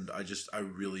returned, I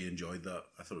really enjoyed that.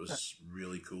 I thought it was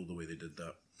really cool the way they did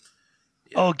that.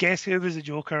 Yeah. Oh, guess who was the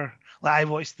Joker? Like, I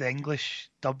watched the English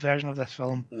dub version of this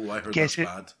film. Oh, I heard that's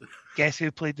bad. Guess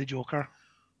who played the Joker?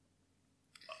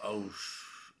 Oh,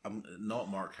 I'm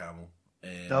not Mark Hamill.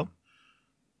 Nope.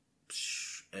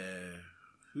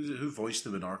 Who voiced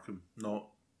him in Arkham? Not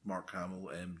Mark Hamill.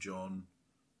 John.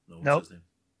 No, what's nope. his name?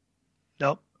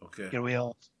 Nope. Okay. You're way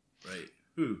off. Right.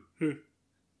 Who?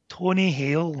 Tony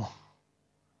Hale.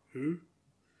 Who?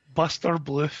 Buster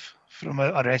Bluth from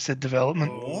Arrested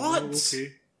Development. What?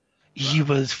 Okay. He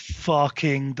was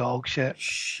fucking dog shit.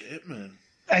 Shit, man.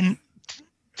 And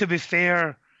to be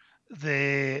fair,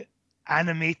 the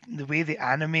way they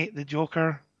animate the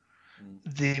Joker,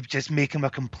 they just make him a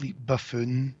complete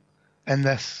buffoon in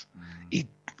this. He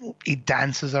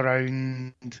dances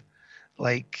around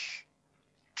like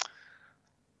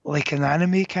like an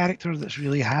anime character that's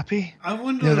really happy. I You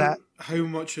wonder know that how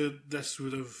much of this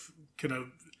would have kind of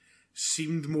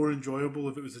seemed more enjoyable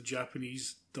if it was a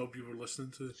Japanese dub you were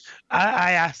listening to.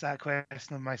 I asked that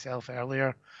question of myself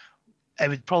earlier. It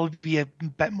would probably be a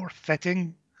bit more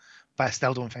fitting, but I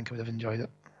still don't think I would have enjoyed it.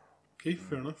 Okay,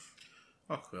 fair enough.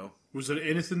 Oh, well. Was there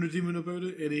anything redeeming about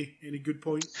it? Any good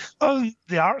point? Oh,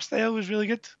 the art style was really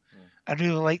good. I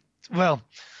really liked. Well,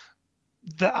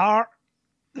 the art.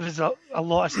 There was a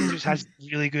lot of scenes which has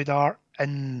really good art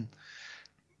and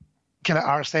kind of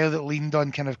art style that leaned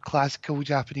on kind of classical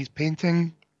Japanese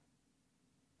painting.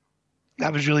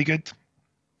 That was really good.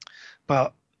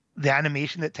 But the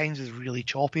animation at times is really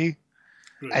choppy,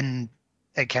 Right. and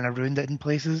it kind of ruined it in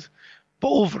places. But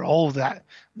overall, the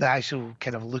actual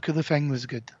kind of look of the thing was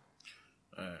good.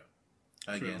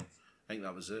 Again, True. I think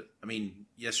that was it. I mean,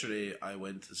 yesterday I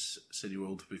went to City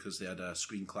World because they had a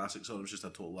Screen Classics on. It was just a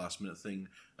total last minute thing,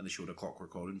 and they showed A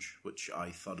Clockwork Orange, which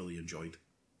I thoroughly enjoyed.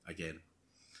 Again,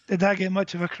 Did that get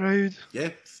much of a crowd?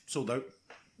 yeah, sold out.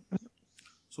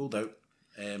 Sold out.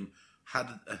 Had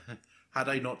had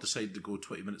I not decided to go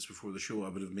 20 minutes before the show, I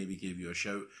would have maybe gave you a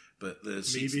shout. But the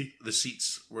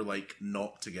seats were like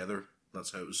not together.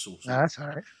 That's how it was sold. That's all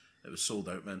right. It was sold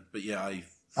out, man. But yeah,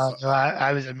 No,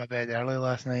 I was in my bed early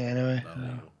last night anyway.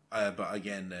 but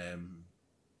again,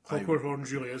 Clockwork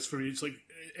Orange really is for me. It's like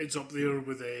it's up there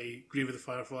with a Grave of the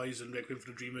Fireflies and Requiem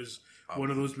for a Dream as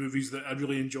one of those movies that I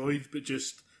really enjoyed, but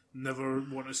just never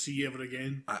want to see ever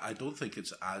again. I don't think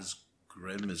it's as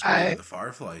grim as Grave of the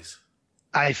Fireflies.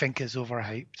 I think it's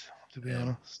overhyped, to be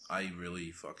honest. I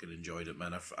really fucking enjoyed it,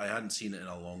 man. I hadn't seen it in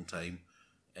a long time.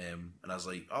 And I was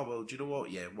like, oh, well, do you know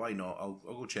what? Yeah, why not? I'll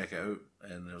go check it out.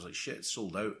 And I was like, shit, it's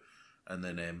sold out. And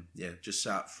then, just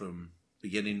sat from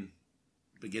beginning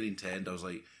to end. I was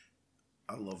like,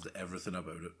 I loved everything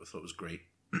about it. I thought it was great.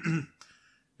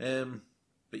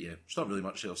 But yeah, there's not really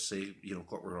much else to say. You know,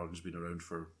 Clockwork Orange has been around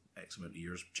for X amount of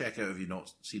years. Check it out if you've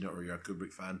not seen it or you're a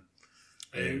Kubrick fan.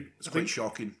 It's quite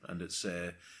shocking, and it's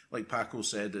like Paco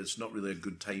said, it's not really a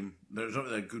good time. There's not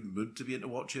really a good mood to be in to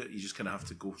watch it. You just kind of have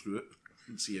to go through it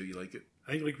and see how you like it.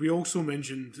 I think, like, we also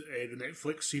mentioned the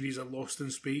Netflix series Lost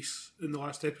in Space in the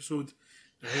last episode.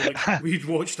 Like, we'd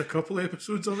watched a couple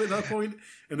episodes of it at that point,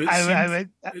 and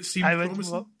it seemed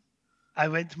promising. I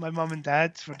went to my mum and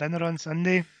dad's for dinner on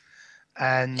Sunday,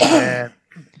 and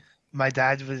my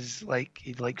dad was like,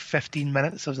 he'd like 15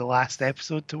 minutes of the last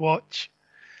episode to watch.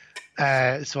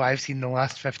 So I've seen the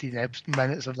last 15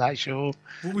 minutes of that show,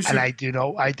 and I do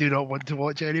not want to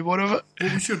watch any more of it.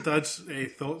 What was your dad's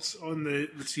thoughts on the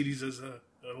series as a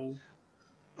whole?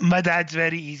 My dad's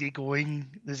very easygoing.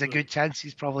 There's a good chance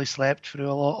he's probably slept through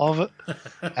a lot of it.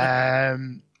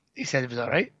 He said it was all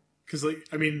right. Because, like,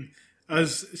 I mean,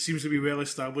 as seems to be well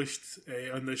established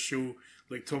on this show,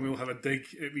 like, Tommy will have a dig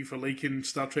at me for liking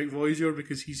Star Trek Voyager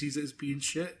because he sees it as being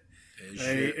shit.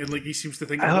 And, like, he seems to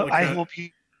think... I hope you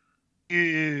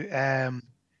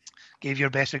gave your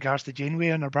best regards to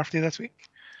Janeway on her birthday this week.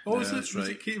 Oh, was it? Was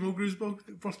it Katie Mulgrew's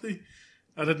birthday?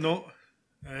 I did not.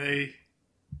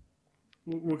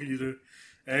 What can you do?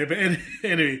 But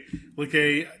anyway, like,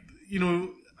 you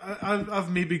know,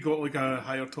 I've maybe got like a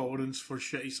higher tolerance for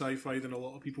shitty sci-fi than a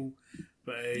lot of people.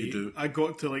 But you do. I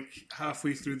got to like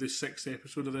halfway through the 6th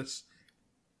episode of this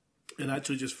and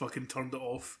actually just fucking turned it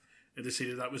off and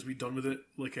decided that was me done with it.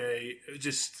 Like, it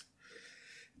just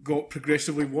got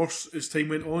progressively worse as time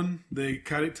went on. The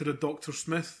character of Dr.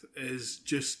 Smith is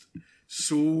just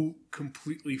so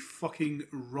completely fucking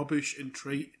rubbish and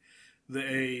trite that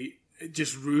it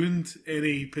just ruined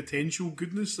any potential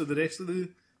goodness of the rest of the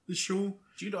show.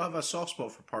 Do you not have a soft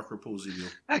spot for Parker Posey, though?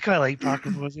 I quite like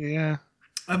Parker Posey, yeah.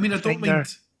 I mean, I don't mind...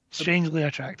 strangely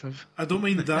attractive. I don't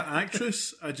mind that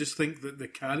actress. I just think that the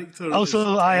character...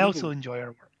 I also enjoy her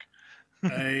work.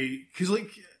 Because, like...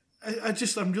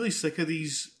 I'm really sick of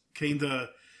these kind of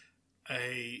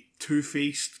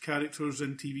two-faced characters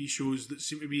in TV shows that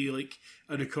seem to be like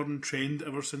a recurring trend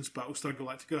ever since Battlestar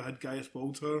Galactica had Gaius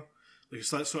Baltar. Like,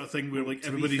 it's that sort of thing where like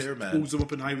everybody holds them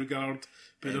up in high regard,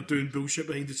 but they're doing bullshit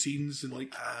behind the scenes and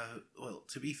like. Well,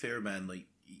 to be fair, man, like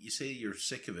you say you're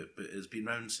sick of it, but it's been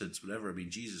around since whatever. I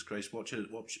mean, Jesus Christ, watch an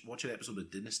episode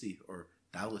of Dynasty or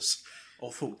Dallas.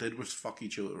 All folk did was fuck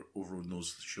each other over on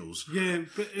those shows. Yeah,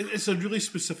 but it's a really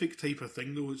specific type of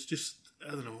thing, though. It's just, I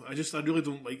don't know. I really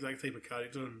don't like that type of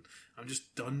character, and I'm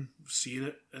just done seeing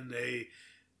it. And it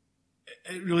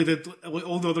really did, like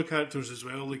all the other characters as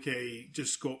well. Like,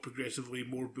 just got progressively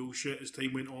more bullshit as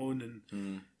time went on,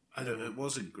 and I don't know. It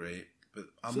wasn't great, but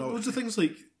loads of things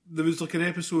like there was like an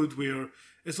episode where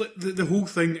it's like the whole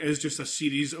thing is just a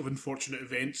series of unfortunate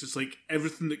events. It's like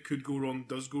everything that could go wrong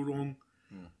does go wrong.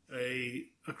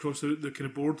 across the kind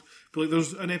of board. But like,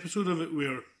 there's an episode of it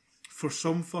where, for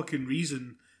some fucking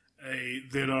reason,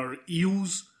 there are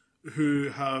eels who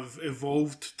have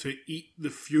evolved to eat the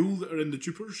fuel that are in the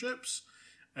Jupiter ships.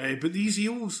 But these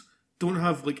eels don't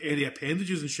have like any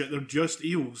appendages and shit. They're just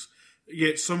eels.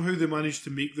 Yet somehow they manage to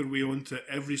make their way onto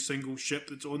every single ship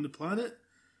that's on the planet.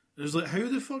 And it's like, how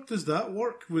the fuck does that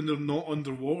work when they're not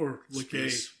underwater? Like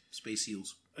space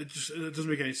eels. It doesn't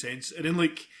make any sense. And then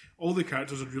like all the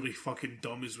characters are really fucking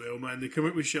dumb as well, man. They come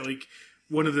out with shit like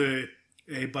one of the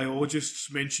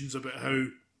biologists mentions about how,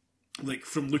 like,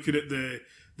 from looking at the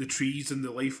trees and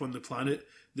the life on the planet,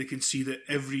 they can see that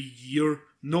every year,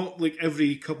 not like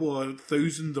every couple of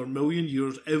thousand or million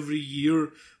years, every year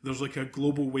there's like a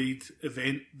global wide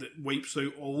event that wipes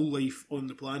out all life on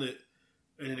the planet,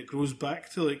 and then it goes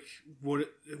back to like what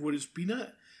it's been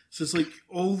at. So it's like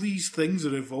all these things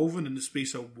are evolving in the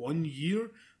space of 1 year.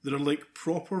 That are like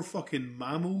proper fucking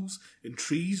mammals and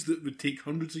trees that would take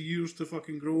hundreds of years to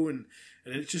fucking grow, and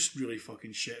it's just really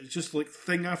fucking shit. It's just like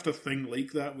thing after thing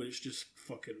like that where it's just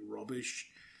fucking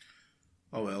rubbish.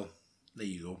 Oh well, there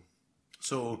you go.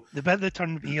 So the bit that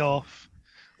turned me off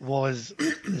was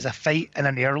there's a fight in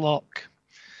an airlock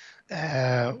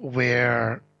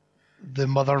where the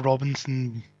Mother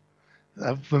Robinson,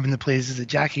 a woman that plays the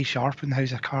Jackie Sharp in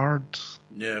House of Cards.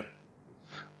 Yeah.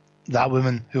 That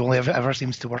woman who only ever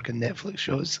seems to work in Netflix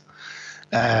shows.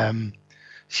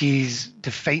 She's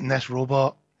defeating this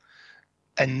robot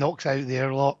and knocks out the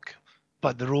airlock,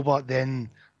 but the robot then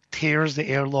tears the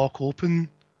airlock open,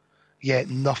 yet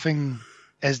nothing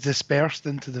is dispersed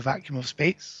into the vacuum of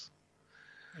space.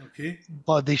 Okay.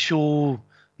 But they show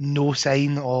no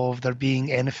sign of there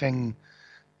being anything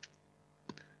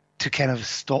to kind of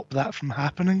stop that from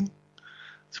happening.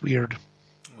 It's weird.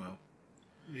 Well,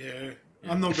 yeah.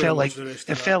 I'm not.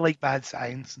 It felt like bad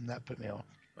science, and that put me off.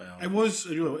 Well, it was,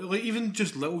 you know, like even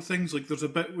just little things. Like there's a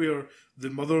bit where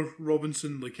the Mother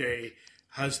Robinson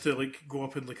has to like go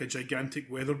up in like a gigantic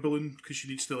weather balloon because she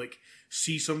needs to like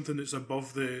see something that's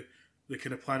above the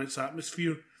kind of planet's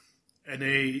atmosphere, and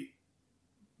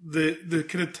the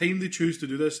kind of time they choose to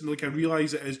do this, and like I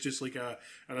realise it is just like an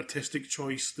artistic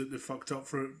choice that they fucked up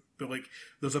for it, but like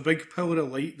there's a big pillar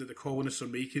of light that the colonists are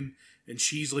making, and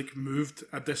she's like moved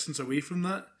a distance away from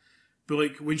that. But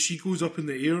like when she goes up in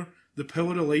the air, the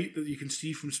pillar of light that you can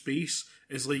see from space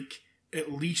is like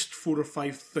at least 4,000 or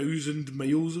 5,000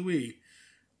 miles away.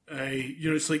 You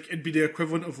know, it's like it'd be the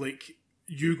equivalent of like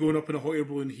you going up in a hot air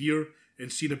balloon here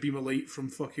and seeing a beam of light from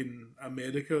fucking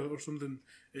America or something.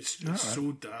 It's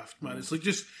so daft, man. It's like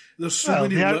just there's so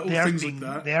many little things like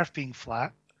that. The Earth being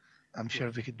flat, I'm sure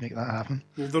we could make that happen.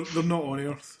 Well, they're not on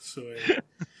Earth, so there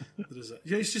is that.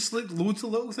 Yeah, it's just like loads of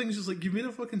little things. It's like you made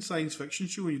a fucking science fiction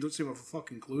show and you don't seem to have a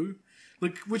fucking clue.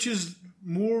 Like, which is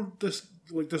more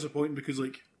disappointing because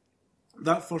like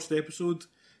that first episode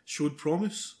showed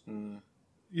promise.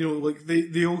 You know, like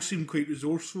they all seemed quite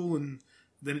resourceful, and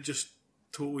then it just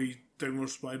totally downward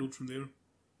spiraled from there.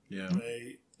 Yeah.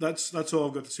 That's all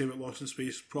I've got to say about Lost in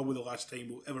Space. Probably the last time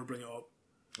we'll ever bring it up.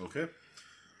 Okay.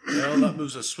 Well, that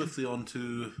moves us swiftly on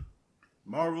to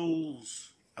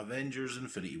Marvel's Avengers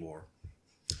Infinity War.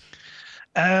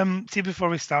 See, before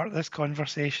we start this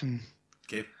conversation,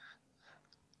 okay,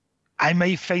 I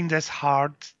might find this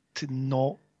hard to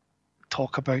not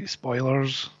talk about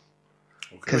spoilers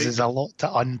because there's a lot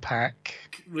to unpack.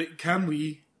 Right, can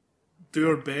we do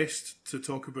our best to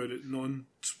talk about it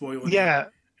non-spoiling? Yeah.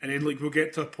 And then, like, we'll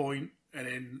get to a point, and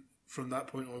then from that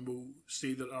point on, we'll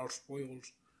say there are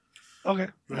spoilers. Okay,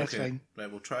 that's fine.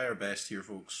 Right, we'll try our best here,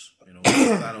 folks. You know,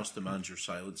 Thanos demands your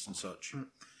silence and such.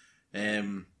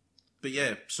 But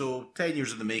yeah, so 10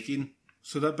 years in the making.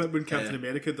 So that bit when Captain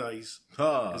America dies.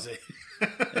 Is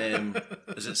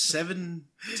it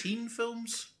 17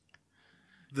 films?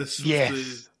 Was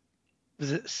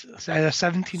it either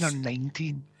 17 or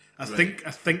 19? I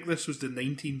think this was the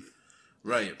 19th.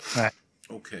 Right.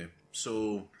 Okay.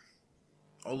 So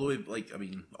all the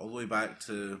way back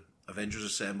to Avengers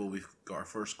Assemble, we've got our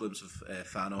first glimpse of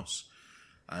Thanos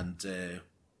and the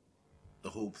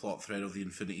whole plot thread of the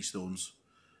Infinity Stones,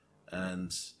 and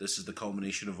this is the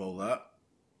culmination of all that.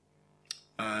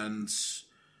 And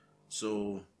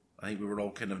so I think we were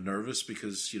all kind of nervous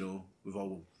because, you know, we've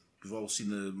all seen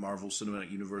the Marvel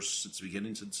Cinematic Universe since the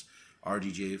beginning, since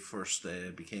RDJ first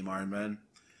became Iron Man,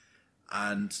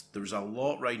 and there was a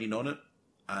lot riding on it.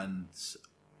 And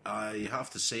I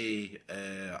have to say,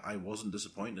 I wasn't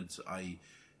disappointed. I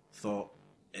thought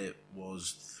it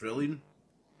was thrilling.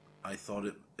 I thought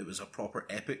it was a proper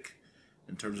epic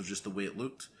in terms of just the way it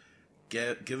looked.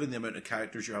 Given the amount of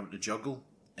characters you're having to juggle,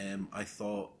 I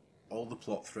thought all the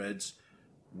plot threads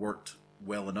worked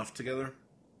well enough together.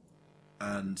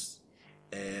 And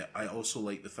I also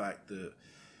like the fact that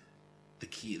the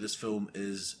key to this film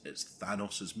is it's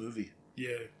Thanos' movie.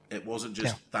 Yeah. It wasn't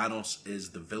just Thanos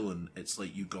is the villain. It's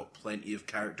like you got plenty of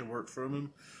character work from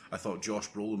him. I thought Josh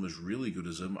Brolin was really good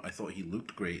as him. I thought he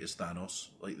looked great as Thanos.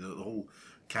 Like the whole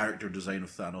character design of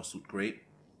Thanos looked great.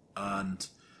 And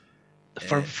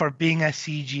for being a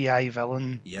CGI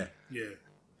villain, yeah, he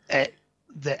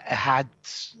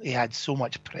had so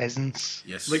much presence.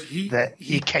 yes, Like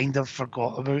he kind of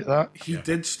forgot about that. He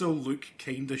did still look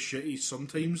kind of shitty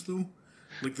sometimes, though.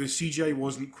 Like, the CGI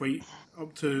wasn't quite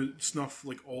up to snuff,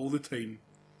 like, all the time.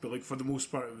 But, like, for the most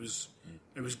part, it was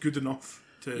good enough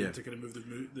to kind of move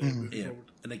the movie forward.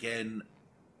 And again,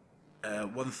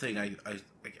 one thing I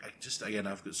just, again,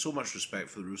 I've got so much respect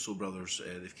for the Russo brothers.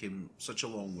 They've came such a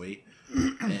long way.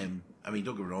 I mean,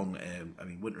 don't get me wrong. I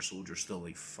mean, Winter Soldier's still,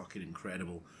 like, fucking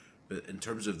incredible. But in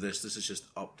terms of this is just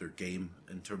up their game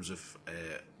in terms of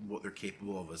what they're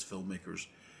capable of as filmmakers.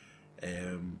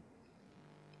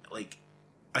 Like,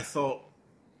 I thought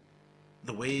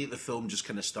the way the film just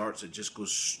kind of starts, it just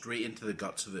goes straight into the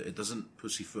guts of it. It doesn't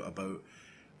pussyfoot about,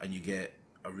 and you get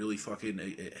a really fucking.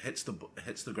 It hits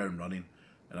the ground running,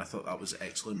 and I thought that was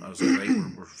excellent. I was like,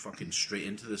 right, we're fucking straight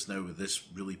into this now with this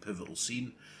really pivotal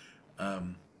scene,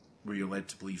 where you're led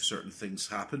to believe certain things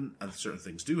happen, and certain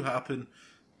things do happen.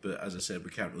 But as I said, we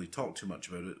can't really talk too much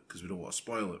about it because we don't want to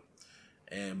spoil it.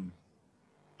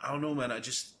 I don't know, man.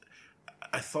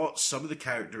 I thought some of the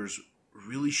characters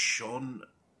really shone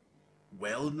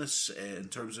well in this in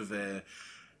terms of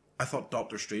I thought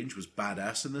Doctor Strange was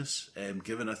badass in this,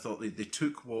 given I thought they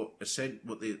took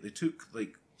they took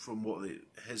like from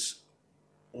his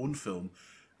own film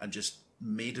and just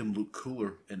made him look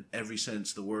cooler in every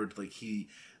sense of the word. Like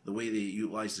the way they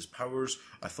utilized his powers,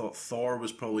 I thought Thor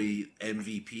was probably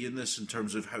MVP in this in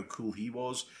terms of how cool he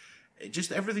was.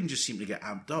 Everything just seemed to get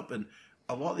amped up, and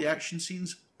a lot of the action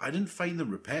scenes, I didn't find them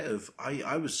repetitive.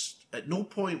 I was at no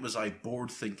point was I bored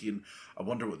thinking, I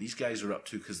wonder what these guys are up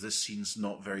to because this scene's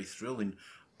not very thrilling.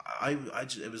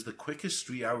 It was the quickest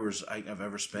 3 hours I've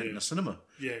ever spent in a cinema.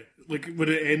 Yeah, like when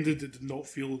it ended, it did not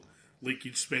feel like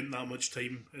you'd spent that much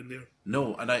time in there.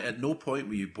 No, and at no point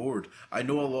were you bored. I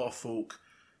know a lot of folk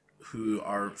who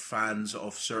are fans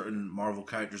of certain Marvel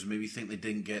characters and maybe think they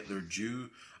didn't get their due.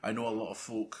 I know a lot of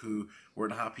folk who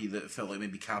weren't happy that it felt like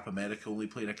maybe Cap America only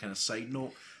played a kind of side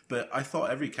note, but I thought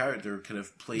every character kind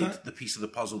of played the piece of the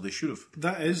puzzle they should have.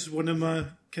 That is one of my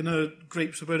kind of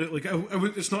gripes about it. Like,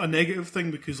 it's not a negative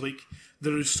thing because, like,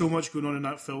 there is so much going on in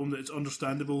that film that it's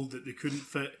understandable that they couldn't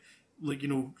fit, like, you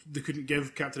know, they couldn't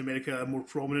give Captain America a more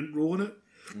prominent role in it.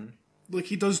 Like,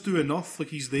 he does do enough. Like,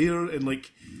 he's there and,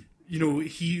 like, you know,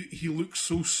 he looks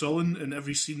so sullen in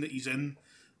every scene that he's in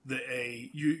that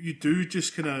you do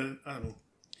just kind of, I don't know.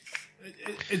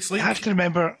 It's like I have to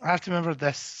remember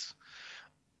this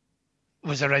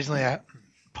was originally a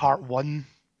part one,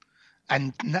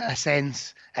 and in a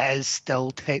sense, it is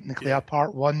still technically a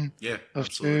part one of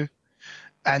absolutely. two,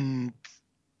 and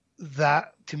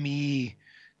that to me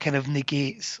kind of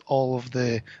negates all of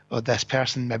this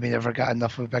person maybe never got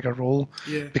enough of a bigger role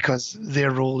because their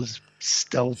role is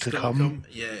still to come.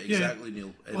 Yeah, exactly,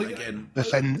 Neil. And like, again,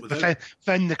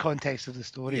 within the context of the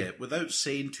story. Yeah, without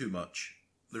saying too much,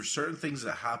 there's certain things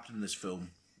that happen in this film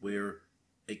where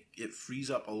it frees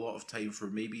up a lot of time for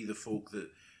maybe the folk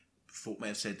may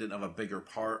have said didn't have a bigger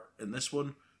part in this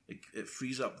one. It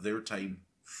frees up their time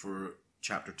for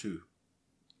chapter 2.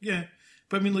 Yeah,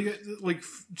 but I mean, like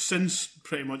since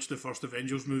pretty much the first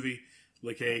Avengers movie,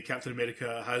 like Captain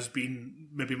America has been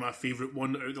maybe my favourite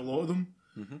one out of a lot of them.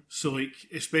 Mm-hmm. So like,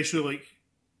 especially like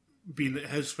being that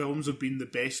his films have been the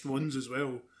best ones as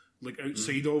well, like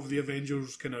outside of the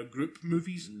Avengers kind of group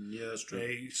movies. Yeah, that's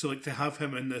true. So like to have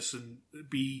him in this and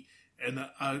be in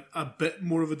a bit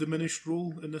more of a diminished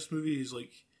role in this movie is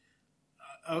like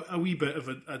a wee bit of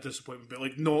a disappointment, but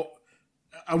like not.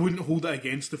 I wouldn't hold it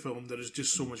against the film. There is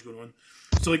just so much going on.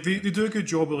 So like they do a good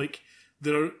job of like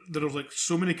there are like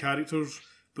so many characters,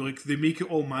 but like they make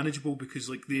it all manageable because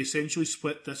like they essentially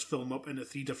split this film up into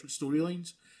 3 different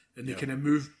storylines and they kind of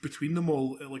move between them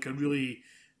all at like a really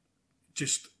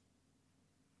just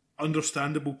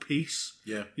understandable pace.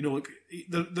 Yeah, you know, like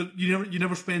you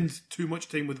never spend too much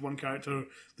time with one character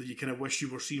that you kind of wish you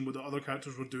were seeing what the other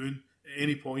characters were doing at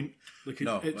any point. Like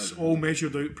it's all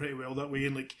measured out pretty well that way,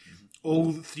 and like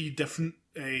all the 3 different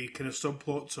kind of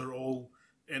subplots are all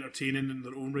entertaining in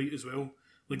their own right as well.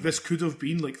 Like this could have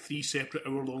been like 3 separate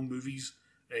hour-long movies,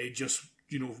 just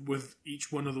you know, with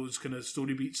each one of those kind of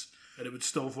story beats, and it would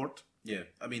still have worked. Yeah,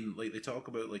 I mean, like they talk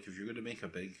about like if you're going to make a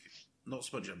big not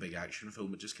so much a big action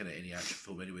film, but just kind of any action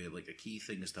film anyway. Like a key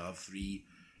thing is to have 3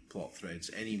 plot threads.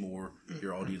 Any more,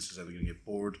 your audience is either going to get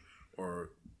bored or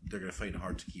they're going to find it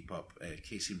hard to keep up.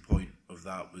 Case in point of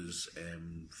that was,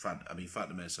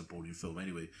 Phantom Menace, a boring film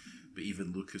anyway, but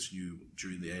even Lucas knew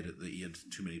during the edit that he had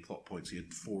too many plot points. He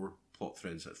had 4 plot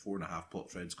threads, 4.5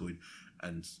 plot threads going,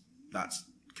 and that's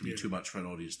can be too much for an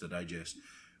audience to digest.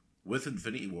 With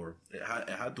Infinity War, it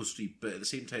had those 3, but at the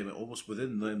same time, it almost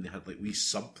within them they had like wee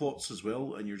subplots as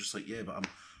well, and you're just like, yeah, but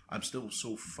I'm still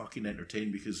so fucking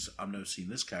entertained because I'm now seeing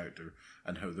this character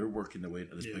and how they're working their way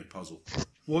into this big puzzle.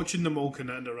 Watching them all kind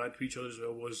of interact with each other as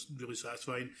well was really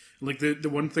satisfying. Like the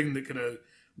one thing that kind of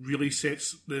really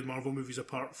sets the Marvel movies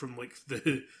apart from like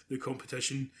the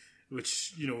competition,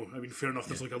 which, you know, I mean, fair enough.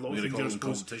 There's like a lot of things there, I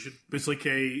suppose, but it's like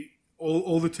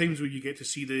all the times where you get to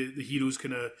see the heroes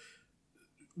kind of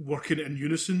working in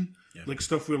unison, like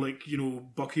stuff where, like, you know,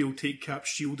 Bucky will take Cap's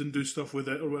shield and do stuff with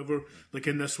it or whatever. Like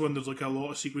in this one, there's like a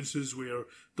lot of sequences where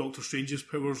Doctor Strange's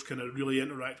powers kind of really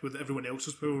interact with everyone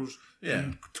else's powers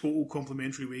in total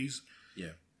complementary ways.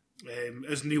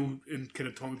 As Neil and kind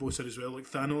of Tommy both said as well, like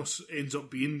Thanos ends up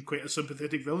being quite a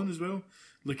sympathetic villain as well.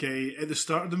 Like at the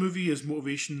start of the movie, his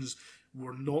motivations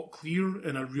were not clear,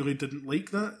 and I really didn't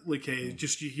like that. Like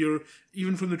just you hear,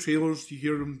 even from the trailers, you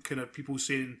hear them kind of people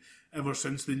saying ever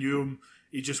since they knew him,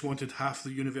 he just wanted half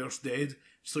the universe dead.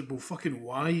 It's like, well, fucking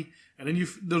why? And then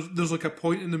there's like a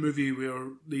point in the movie where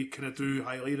they kind of do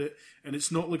highlight it, and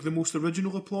it's not like the most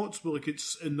original of plots, but like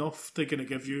it's enough to kind of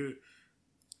give you,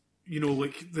 you know,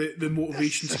 like the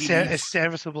motivations. It's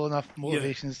serviceable enough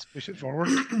motivations to push it forward.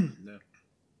 Yeah,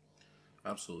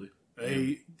 absolutely.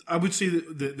 I would say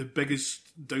that the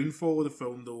biggest downfall of the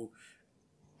film, though,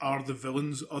 are the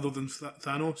villains other than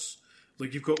Thanos.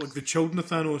 Like, you've got like the children of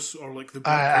Thanos, or like the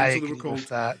Black Council, they were called.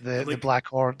 That. The Black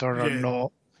Order are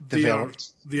not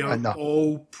developed. They are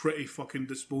all pretty fucking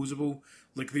disposable.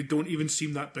 Like, they don't even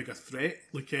seem that big a threat.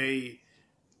 Like,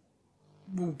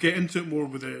 we'll get into it more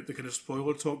with the kind of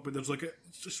spoiler talk, but there's like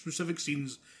specific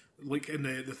scenes, like in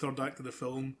the third act of the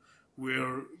film,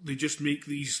 where they just make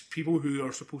these people who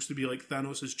are supposed to be like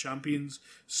Thanos' champions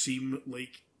seem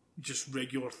like just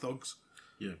regular thugs.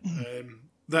 Yeah.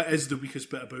 That is the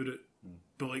weakest bit about it.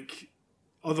 But like,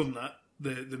 other than that,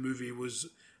 the movie was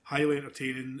highly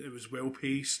entertaining. It was well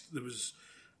paced. There was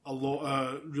a lot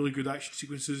of really good action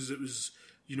sequences. It was,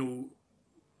 you know,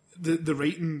 the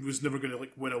writing was never going to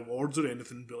like win awards or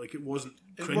anything, but like it wasn't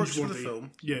cringeworthy. It works for the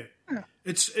film. Yeah.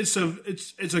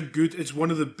 It's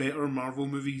one of the better Marvel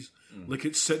movies. Like,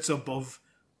 it sits above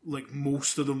like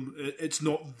most of them. It's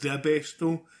not the best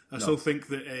though. I still think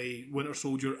that Winter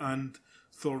Soldier and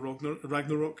Thor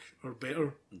Ragnarok are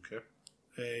better. Okay.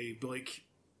 But like,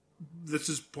 this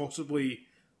is possibly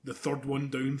the third one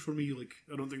down for me. Like,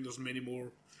 I don't think there's many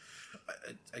more.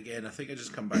 Again, I think I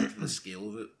just come back to the scale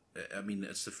of it. I mean,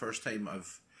 it's the first time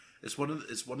It's one of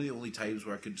the only times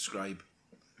where I could describe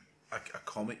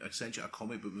essentially a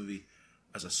comic book movie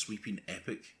as a sweeping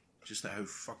epic. Just how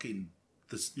fucking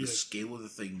the scale of the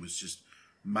thing was just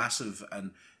massive,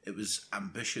 and it was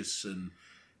ambitious, and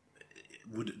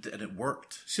it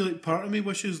worked. See, like, part of me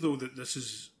wishes though that this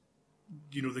is,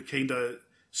 you know, the kind of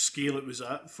scale it was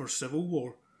at for Civil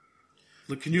War.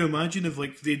 Like, can you imagine if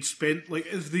like they'd spent, like,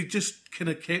 if they just kind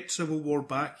of kept Civil War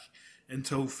back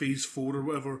until Phase 4 or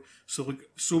whatever, so like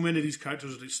so many of these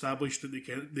characters are established that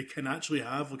they can actually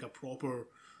have like a proper,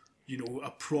 you know,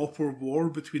 a proper war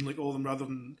between like all of them rather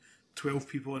than 12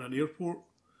 people in an airport.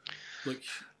 Like,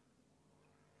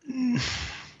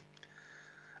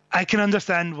 I can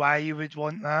understand why you would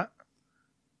want that,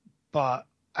 but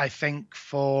I think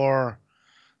for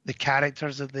the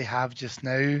characters that they have just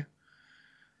now,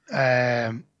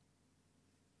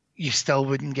 you still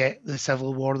wouldn't get the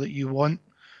Civil War that you want,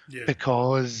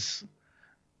 because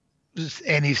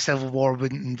any Civil War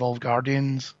wouldn't involve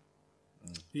Guardians.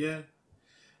 Yeah,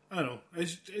 I don't know.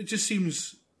 It just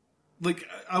seems like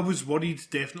I was worried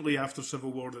definitely after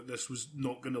Civil War that this was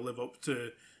not going to live up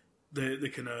to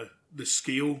the kind of the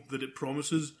scale that it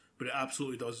promises, but it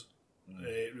absolutely does.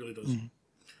 It really does.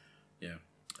 Yeah.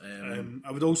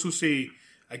 I would also say,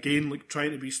 again, like,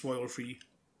 trying to be spoiler free,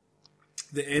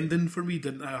 the ending for me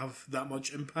didn't have that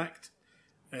much impact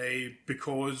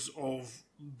because of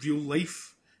real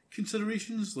life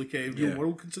considerations, like real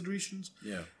world considerations.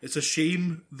 Yeah, it's a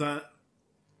shame that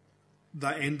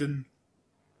ending,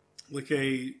 like,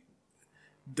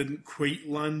 didn't quite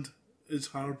land as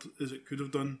hard as it could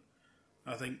have done.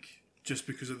 I think just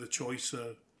because of the choice.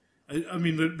 I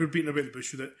mean, we're beating about the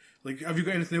bush with it. Like, have you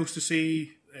got anything else to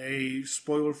say,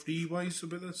 spoiler free wise,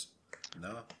 about this?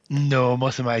 No. No,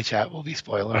 most of my chat will be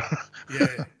spoiler.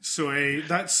 Yeah. So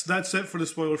that's it for the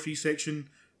spoiler-free section.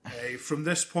 From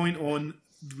this point on,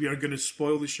 we are going to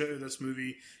spoil the shit out of this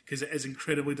movie because it is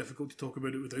incredibly difficult to talk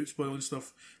about it without spoiling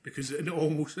stuff. Because in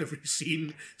almost every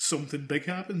scene, something big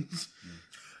happens.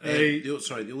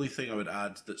 The only thing I would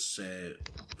add that's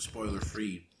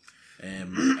spoiler-free,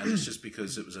 and it's just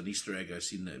because it was an Easter egg I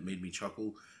seen that it made me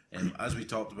chuckle. As we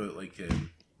talked about,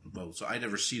 so I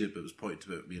never seen it, but it was pointed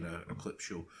to it being a clip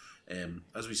show.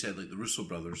 As we said, like the Russo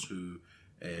brothers, who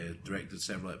directed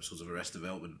several episodes of Arrested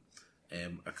Development,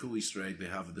 a cool Easter egg they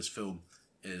have in this film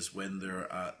is when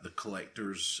they're at the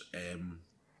collector's,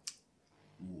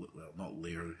 not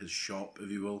lair, his shop,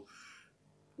 if you will.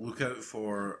 Look out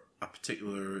for a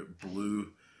particular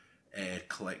blue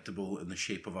collectible in the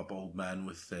shape of a bald man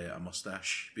with a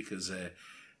mustache, because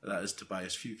that is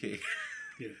Tobias Fuke.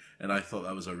 Yeah. And I thought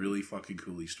that was a really fucking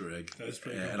cool Easter egg. That is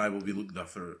pretty cool. And I will be looking up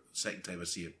for second time I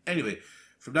see it. Anyway,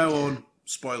 from now on,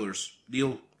 spoilers.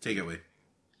 Neil, take it away.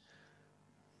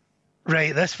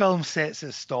 Right, this film sets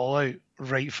its stall out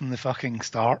right from the fucking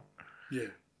start. Yeah.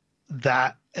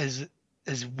 That is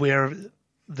where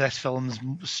this film's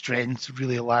strengths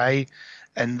really lie,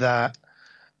 and that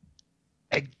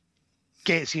it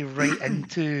gets you right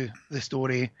into the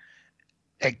story.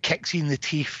 It kicks you in the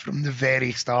teeth from the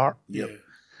very start. Yep. Yeah.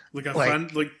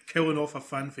 Like killing off a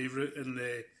fan favorite in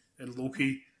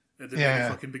Loki at the very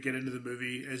fucking beginning of the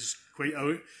movie is quite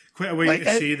a way to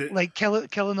say that. Like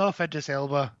killing off Idris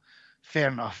Elba, fair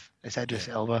enough. It's Idris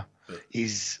Elba.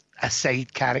 He's a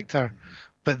side character,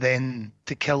 but then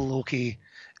to kill Loki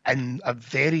in a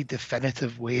very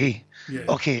definitive way. Yeah.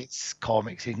 Okay, it's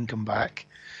comics; he can come back,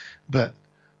 but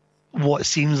what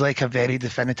seems like a very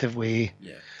definitive way.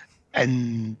 Yeah.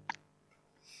 And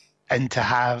to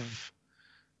have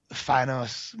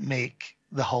Thanos make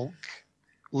the Hulk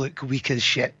look weak as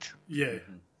shit. Yeah.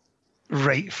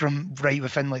 Right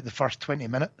within like the first 20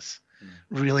 minutes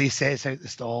really sets out the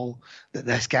stall that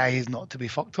this guy is not to be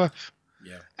fucked with.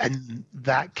 Yeah. And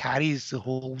that carries the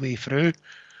whole way through.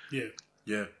 Yeah.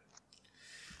 Yeah.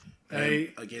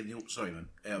 Again, sorry, man.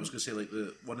 I was going to say, like,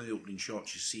 one of the opening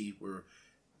shots you see where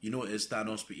you know it is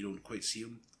Thanos, but you don't quite see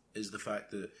him, is the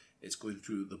fact that it's going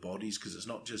through the bodies, because it's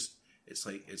not just, it's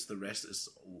like, it's the rest, it's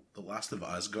the last of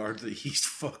Asgard that he's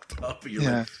fucked up, and you're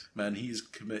like, man, he's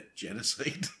commit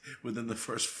genocide within the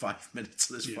first 5 minutes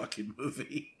of this fucking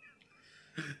movie.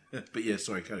 But yeah,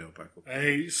 sorry, carry on,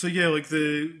 Paco. So yeah, like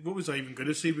what was I even going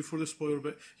to say before the spoiler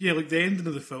bit? Yeah, like the ending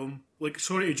of the film, like,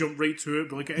 sorry to jump right to it,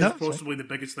 but like it is possibly the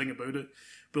biggest thing about it.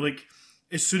 But like,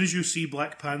 as soon as you see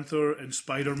Black Panther and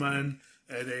Spider-Man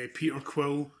and Peter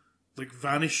Quill like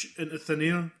vanish into thin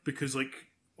air, because like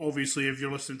obviously if you're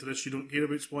listening to this you don't care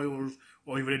about spoilers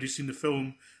or you've already seen the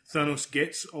film, Thanos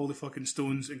gets all the fucking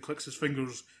stones and clicks his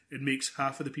fingers and makes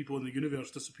half of the people in the universe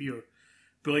disappear.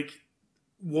 But like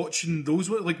watching those,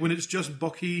 like when it's just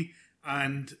Bucky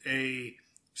and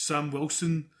Sam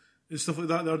Wilson and stuff like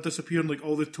that are disappearing, like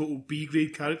all the total B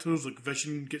grade characters, like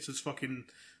Vision gets his fucking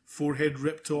forehead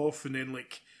ripped off, and then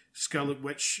like Scarlet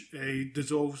Witch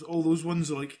dissolves, all those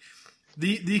ones are like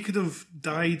They could have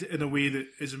died in a way that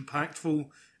is impactful,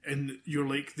 and you're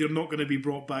like, they're not going to be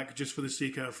brought back just for the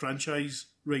sake of franchise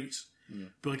rights. Yeah.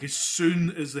 But like, as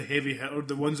soon as the heavy hitter,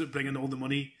 the ones that bring in all the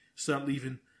money, start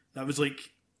leaving, that was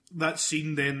like, that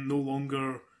scene then no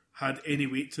longer had any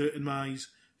weight to it in my eyes,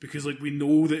 because like we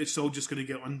know that it's all just going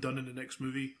to get undone in the next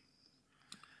movie.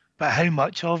 But how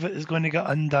much of it is going to get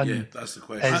undone? Yeah, that's the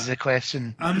question. Is the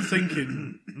question. I'm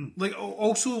thinking, like,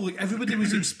 also, like, everybody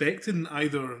was expecting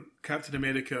either Captain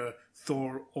America,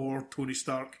 Thor, or Tony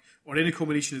Stark, or any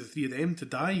combination of the three of them to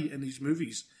die in these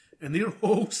movies. And they're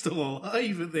all still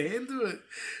alive at the end of it.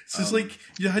 So it's like,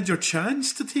 you had your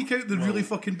chance to take out the really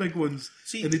fucking big ones,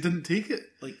 and they didn't take it.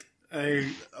 Like,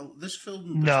 this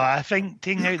film... No, I think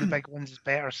taking out the big ones is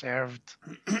better served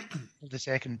with the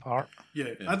second part.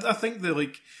 Yeah. I think that,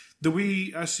 like, the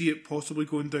way I see it possibly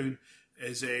going down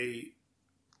is they're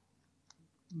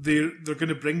going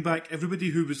to bring back everybody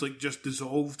who was like just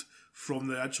dissolved from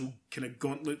the actual kind of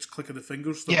gauntlets, click of the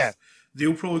finger stuff. Yeah.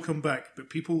 They'll probably come back, but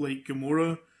people like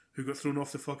Gamora, who got thrown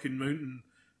off the fucking mountain,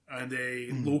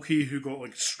 and Loki, who got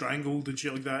like strangled and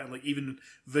shit like that, and like even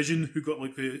Vision, who got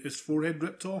like his forehead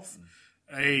ripped off.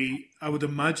 I would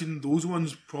imagine those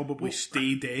ones probably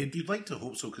stay dead. You'd like to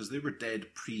hope so, because they were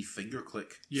dead pre-finger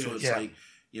click. Yeah. So it's like,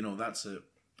 you know, that's it.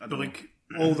 But like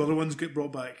all the other ones get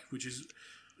brought back, which is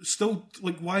still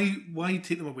like, why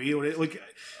take them away? Or like,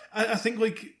 I think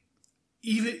like,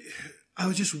 even I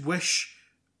would just wish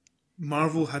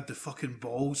Marvel had the fucking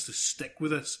balls to stick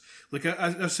with this. Like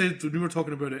I said when we were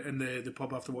talking about it in the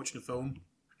pub after watching the film,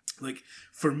 Like,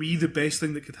 for me, the best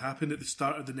thing that could happen at the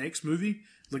start of the next movie,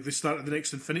 like the start of the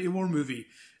next Infinity War movie,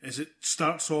 is it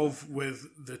starts off with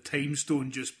the Time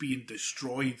Stone just being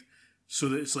destroyed, so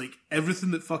that it's like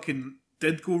everything that fucking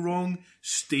did go wrong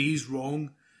stays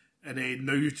wrong, and then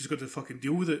now you've just got to fucking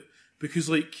deal with it. Because,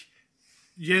 like,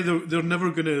 yeah, they're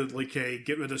never gonna, like,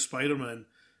 get rid of Spider-Man,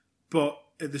 but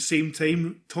at the same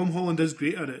time, Tom Holland is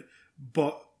great at it,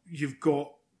 but you've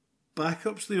got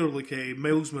backups there, like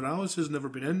Miles Morales has never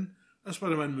been in a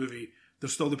Spider-Man movie.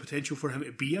 There's still the potential for him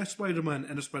to be a Spider-Man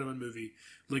in a Spider-Man movie.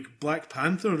 Like, Black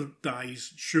Panther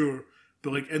dies, sure,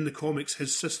 but like in the comics,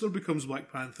 his sister becomes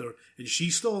Black Panther, and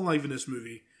she's still alive in this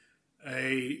movie.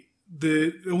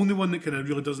 The only one that kind of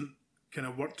really doesn't kind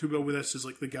of work too well with this is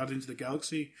like the Guardians of the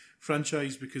Galaxy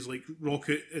franchise, because like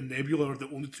Rocket and Nebula are the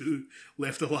only two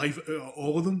left alive out of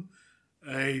all of them.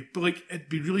 But like, it'd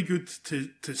be really good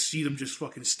to see them just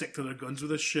fucking stick to their guns with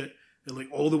this shit, and like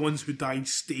all the ones who died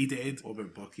stay dead. What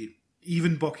about Bucky?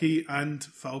 Even Bucky and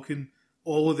Falcon,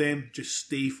 all of them just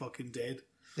stay fucking dead.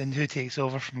 Then who takes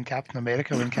over from Captain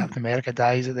America when Captain America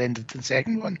dies at the end of the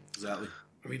second one? Exactly.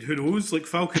 I mean, who knows? Like,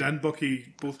 Falcon and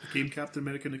Bucky both became Captain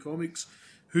America in the comics.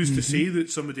 Who's to say that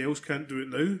somebody else can't do it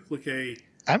now? Like,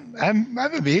 I'm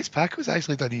amazed Paco's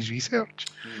actually done his research.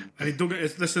 I mean, don't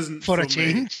get this isn't For from, a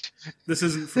change. This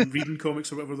isn't from reading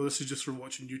comics or whatever. Though, this is just from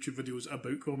watching YouTube videos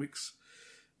about comics.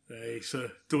 So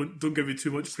don't give me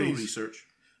too much It's no praise. research.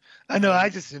 I know, I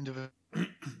just assumed it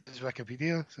was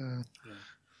Wikipedia. So.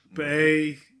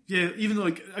 But yeah, even though,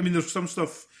 like, I mean, there's some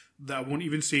stuff that I won't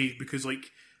even say because,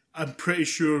 like, I'm pretty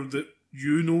sure that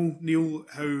you know, Neil,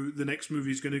 how the next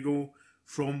movie is going to go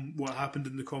from what happened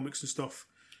in the comics and stuff.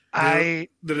 There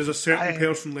is a certain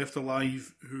person left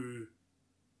alive who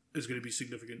is going to be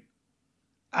significant.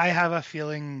 I have a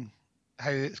feeling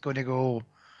how it's going to go,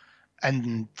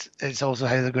 and it's also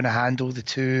how they're going to handle the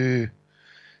two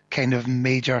kind of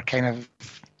major kind of,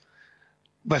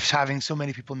 with having so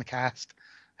many people in the cast,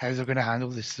 how they're going to handle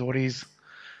the stories.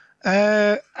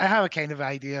 I have a kind of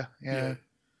idea. Yeah.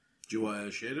 Do you want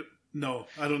to share it? No,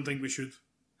 I don't think we should.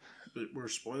 But we're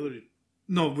spoilery.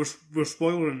 No, we're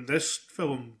spoiling this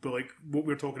film, but like what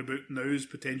we're talking about now is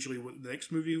potentially what the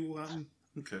next movie will happen.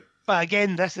 Okay. But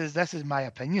again, this is my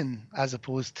opinion as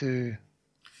opposed to.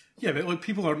 Yeah, but like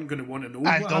people aren't going to want to know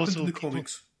what And happened also in the people-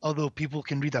 comics. Although people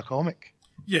can read a comic.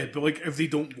 Yeah, but like if they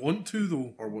don't want to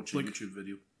though, Or watch a like, YouTube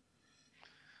video.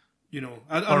 you know,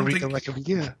 I Or don't read think the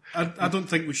Wikipedia. I don't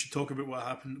think we should talk about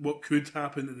what could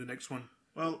happen in the next one.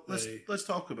 Well, let's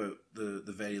talk about the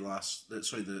very last,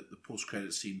 the post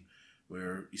credit scene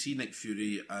where you see Nick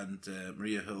Fury and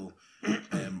Maria Hill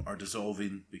are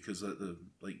dissolving because of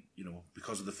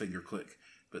because of the finger click.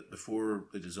 But before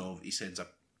they dissolve, he's got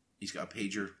a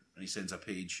pager and he sends a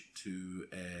page to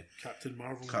Captain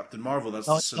Marvel. Captain Marvel.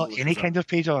 That's Not any kind of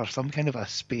pager, or some kind of a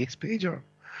space pager.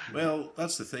 Well,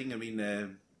 that's the thing. I mean,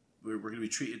 we're going to be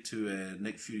treated to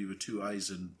Nick Fury with two eyes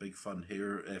and big fun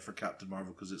hair for Captain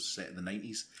Marvel because it's set in the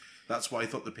 90s. That's why I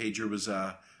thought the pager was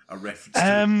a reference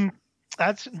to.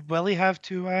 Will he have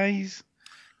two eyes?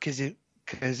 Because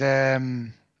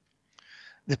the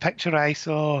picture I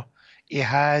saw, he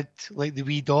had like the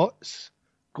wee dots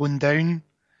going down,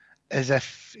 as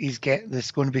if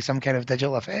there's going to be some kind of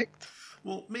digital effect.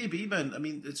 Well, maybe, man. I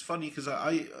mean, it's funny because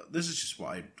I this is just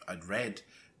what I'd read,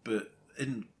 but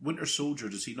in Winter Soldier,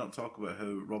 does he not talk about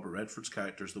how Robert Redford's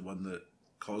character is the one that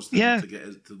caused him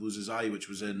to lose his eye, which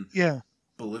was in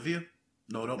Bolivia?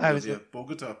 No, not Bolivia,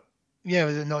 Bogota. Yeah,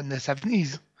 was it not in the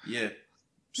 70s? Yeah.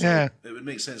 So it would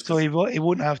make sense. So he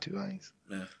won't have two eyes.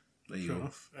 Yeah, there you Fair go.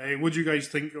 enough. What do you guys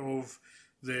think of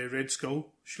the Red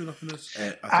Skull showing up in this?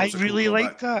 I really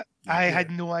liked that. Yeah. I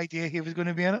had no idea he was going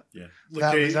to be in it. Yeah.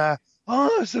 That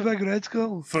was it's a big Red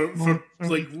Skull. For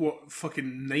like what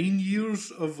fucking 9 years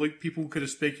of like people kind of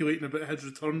speculating about his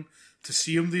return, to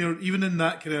see him there, even in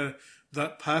that kind of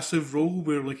that passive role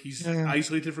where like he's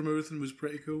isolated from everything, was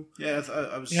pretty cool. Yeah,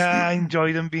 I was. Yeah, I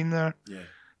enjoyed him being there. Yeah,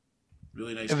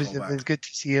 really nice. It was good to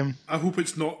see him. I hope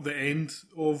it's not the end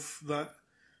of that.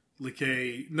 Like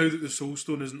now that the Soul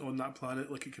Stone isn't on that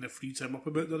planet, like it kind of frees him up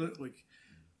a bit, doesn't it? Like,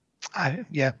 I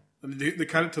mean, the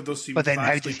character does seem. But then, how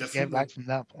vastly did he different. get back from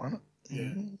that planet?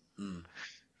 Yeah.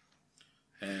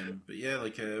 But yeah,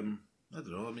 like I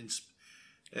don't know. I mean,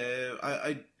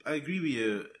 I agree with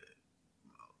you.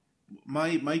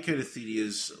 My kind of theory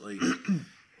is like,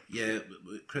 yeah,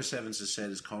 Chris Evans has said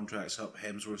his contract's up.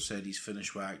 Hemsworth said he's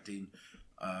finished with acting.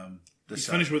 He's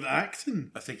finished with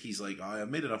acting. I think he's like, I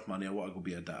made enough money. I want to go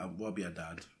be a dad. I want to be a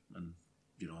dad, and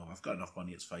you know, I've got enough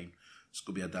money. It's fine. Let's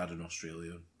go be a dad in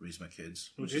Australia, raise my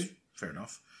kids, which is fair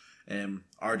enough.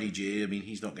 RDJ, I mean,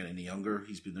 he's not getting any younger.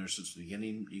 He's been there since the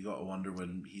beginning. You got to wonder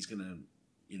when he's going to,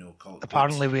 call it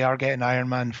Apparently, quits. we are getting Iron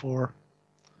Man 4.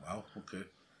 Wow, okay.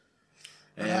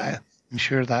 I'm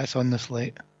sure that's on the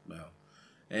slate. Well,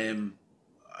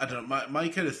 I don't know. My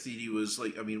kind of theory was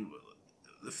like, I mean,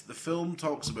 the film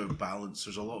talks about balance.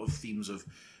 There's a lot of themes of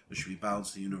there should be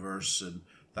balance in the universe, and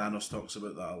Thanos talks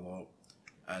about that a lot.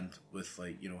 And with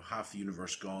half the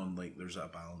universe gone, there's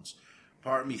that balance.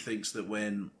 Part of me thinks that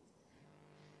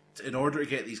in order to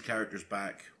get these characters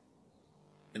back,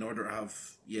 in order to have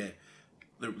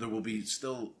there will be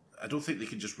still. I don't think they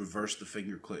can just reverse the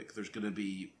finger click. There's going to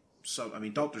be some. I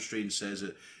mean, Doctor Strange says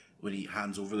it when he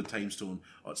hands over the time stone.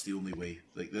 Oh, it's the only way.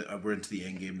 We're into the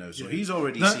end game now, so he's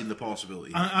already seen the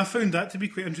possibility. I found that to be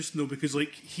quite interesting though, because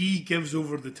he gives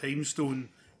over the time stone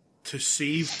to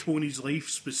save Tony's life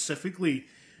specifically,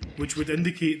 which would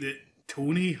indicate that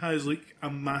Tony has a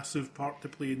massive part to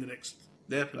play in the next.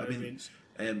 Yeah, I mean,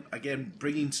 again,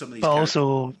 bringing some of these. But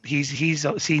also, he's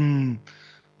seen.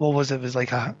 What was it? It was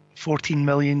like a 14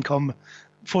 million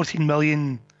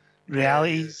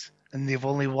realities, and they've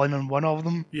only won on one of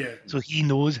them. Yeah. So he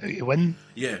knows how to win.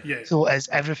 Yeah. So as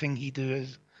everything he do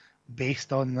is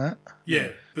based on that. Yeah,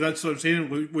 but that's what I'm saying,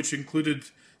 which included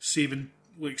saving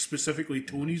specifically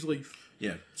Tony's life.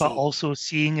 Yeah. But also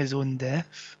seeing his own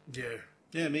death. Yeah.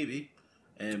 Yeah, maybe.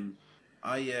 But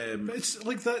it's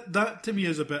that to me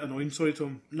is a bit annoying. Sorry,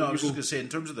 Tom. No, I was just going to say, in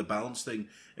terms of the balance thing,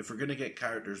 if we're going to get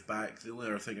characters back, the only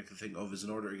other thing I can think of is in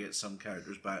order to get some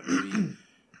characters back, maybe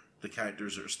the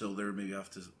characters that are still there maybe have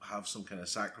to have some kind of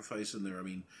sacrifice in there. I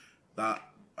mean,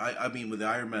 I mean, with the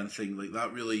Iron Man thing,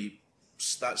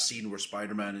 that scene where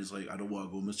Spider-Man is like, I don't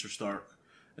want to go, Mr. Stark,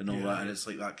 and all that, and it's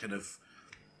like that kind of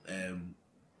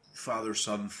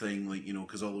father-son thing,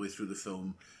 because all the way through the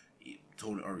film,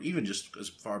 Tony, or even just as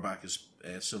far back as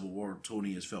Civil War,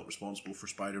 Tony has felt responsible for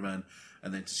Spider-Man,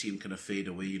 and then to see him kind of fade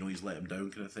away, he's let him down,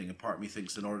 kind of thing. And part of me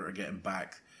thinks, in order to get him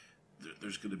back,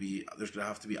 there's going to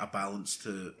have to be a balance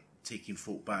to taking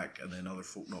folk back, and then other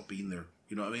folk not being there.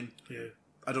 You know what I mean? Yeah.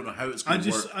 I don't know how it's going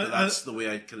to work, but that's the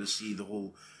way I kind of see the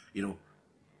whole.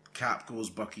 Cap goes,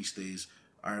 Bucky stays,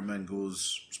 Iron Man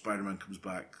goes, Spider-Man comes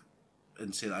back,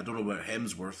 and say that. I don't know about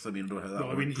Hemsworth. I mean, I don't know how that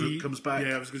works. I mean, Groot comes back.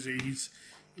 Yeah, I was going to say he's.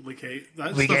 We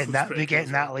get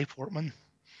Natalie Portman.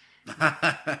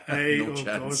 Hey, no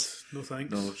chance. God, no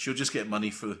thanks. No, she'll just get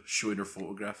money for showing her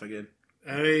photograph again.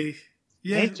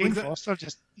 Yeah, Jane Foster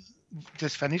just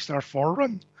finished her 4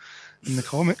 run in the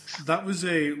comics. That was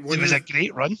it was a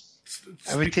great run.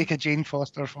 I would take a Jane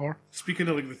Foster 4. Speaking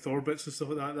of the Thor bits and stuff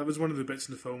like that, that was one of the bits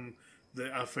in the film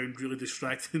that I found really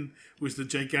distracting. Was the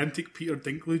gigantic Peter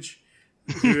Dinklage.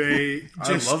 Who,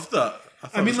 I loved that.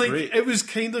 I mean, great. It was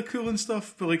kind of cool and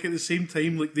stuff, but at the same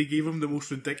time, they gave him the most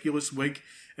ridiculous wig,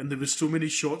 and there was so many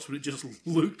shots where it just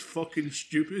looked fucking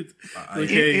stupid.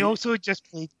 He also just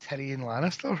played Tyrion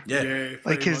Lannister. Yeah,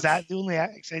 is that the only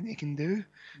accent he can do?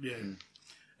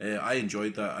 Yeah. I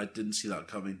enjoyed that. I didn't see that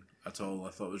coming at all. I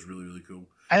thought it was really, really cool.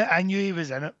 I knew he was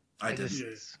in it. I did.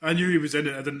 I knew he was in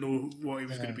it. I didn't know what he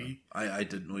was going to be. I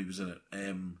didn't know he was in it.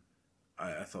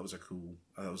 I thought it was a cool.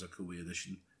 I thought it was a cool wee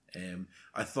addition.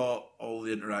 I thought all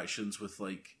the interactions with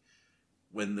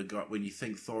when you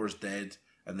think Thor's dead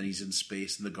and then he's in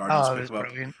space and the Guardians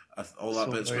pick him up, all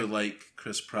that bits where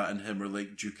Chris Pratt and him are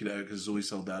duking it out because Zoe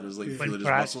Saldana's feeling his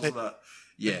muscles and that.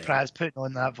 Yeah, Pratt's putting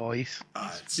on that voice.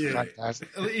 It's fantastic.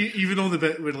 Even all the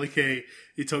bit where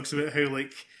he talks about how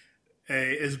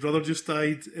his brother just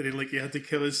died and then he had to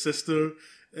kill his sister.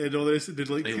 And all this, and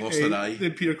then he lost an eye.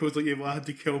 Then Peter Cole's I had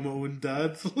to kill my own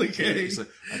dad. He's I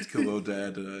had to kill my own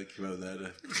dad, and I came out there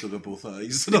to still got both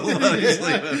eyes. And all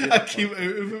that. I came out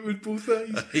of it with both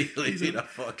eyes. He's a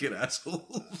fucking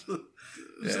asshole.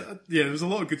 There was a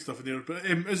lot of good stuff in there. But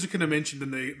as you kind of mentioned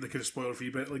in the kind of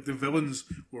spoiler-free bit, the villains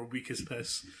were weak as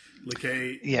piss.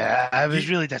 I was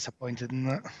really disappointed in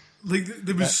that.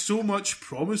 There was so much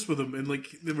promise with them, and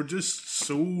they were just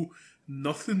so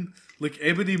nothing.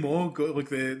 Ebony Maw got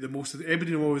the most.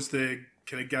 Ebony Maw was the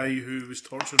kind of guy who was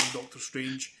torturing Doctor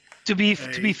Strange. To be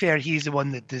fair, he's the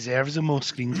one that deserves the most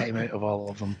screen time out of all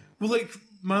of them. Well,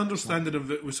 my understanding of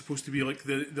it was supposed to be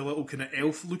the little kind of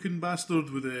elf-looking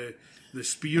bastard with the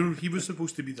spear. He was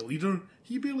supposed to be the leader.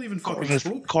 He barely even fucking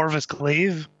spoke. Corvus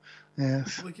Glaive.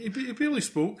 Yes. He barely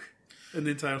spoke in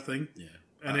the entire thing. Yeah.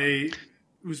 And it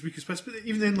was weak as piss. But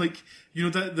even then,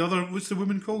 that the other, what's the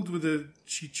woman called with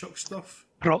she chucks stuff?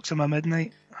 Proxima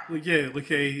Midnight.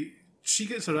 She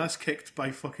gets her ass kicked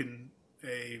by fucking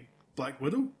Black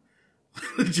Widow.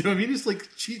 Do you know what I mean? It's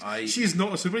she's not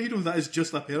a superhero. That is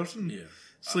just a person. Yeah.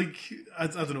 It's like I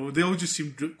don't know. They all just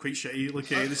seem quite shitty. Like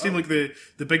they seem like the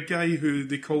big guy who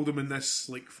they called him in this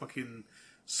like fucking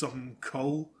some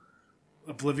Cull,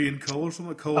 Oblivion Cull or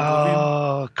something. Cull Oblivion.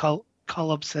 Oh,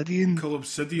 Cull Obsidian. Cull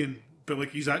Obsidian, but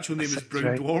like his actual name is That's Brown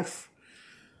right. Dwarf.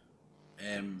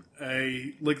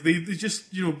 Like they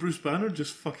just Bruce Banner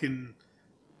just fucking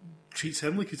treats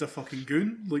him like he's a fucking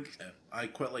goon. Like I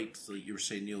quite liked like you were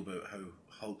saying, Neil, about how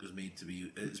Hulk is made to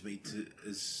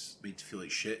feel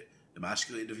like shit,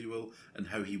 emasculated, if you will, and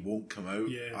how he won't come out.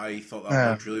 Yeah. I thought that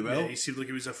worked really well. yeah, he seemed like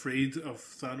he was afraid of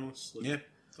Thanos. Like, Yeah,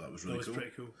 thought that was really that was cool.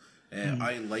 pretty cool.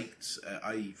 I liked.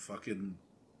 I fucking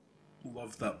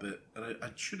loved that bit, and I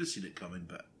should have seen it coming,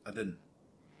 but I didn't.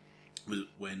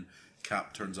 When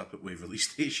Cap turns up at Waverley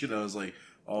Station, I was like,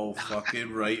 "Oh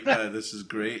fucking right, man, this is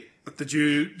great." Did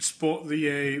you spot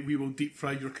the "We will deep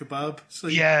fry your kebab"?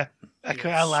 sign? Yeah,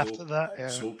 I laughed So- at that. Yeah.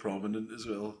 So prominent as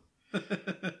well.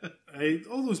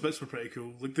 All those bits were pretty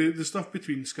cool. Like the stuff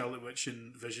between Scarlet Witch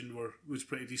and Vision was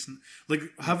pretty decent. Like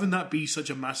having that be such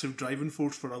a massive driving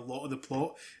force for a lot of the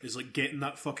plot is like getting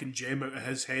that fucking gem out of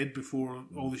his head before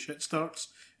all the shit starts,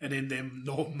 and then them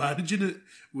not managing it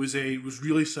was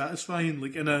really satisfying.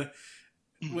 Like in a,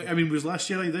 I mean, was Last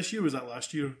Jedi this year? Or was that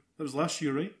last year? That was last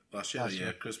year, right? Last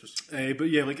year, Christmas. But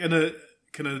yeah, like in a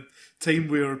kind of time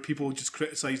where people just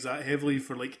criticise that heavily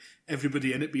for like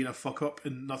everybody in it being a fuck up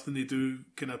and nothing they do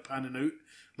kind of panning out.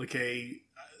 Like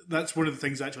that's one of the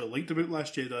things I actually liked about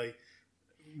Last Jedi,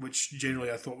 which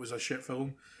generally I thought was a shit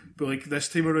film. But like this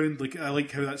time around, like I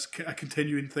like how that's a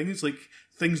continuing thing. It's like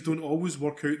things don't always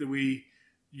work out the way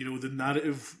the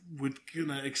narrative would kind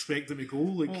of expect them to go.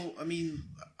 Like, Well, I mean,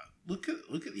 look at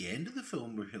the end of the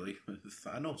film where like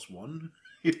Thanos won.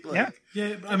 Like,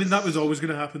 yeah, I mean that was always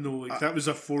going to happen though. Like that was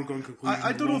a foregone conclusion.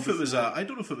 I don't know if it was before. I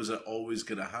don't know if it was always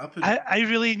going to happen. I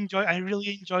really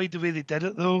enjoyed the way they did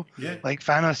it though. Yeah. Like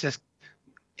Thanos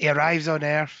he arrives on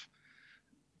Earth,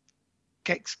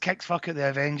 kicks fuck at the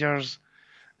Avengers.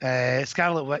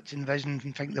 Scarlet Witch and Vision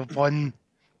think they've won.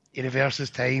 He reverses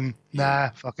time. Nah,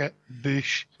 fuck it.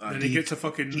 Bush. And he gets a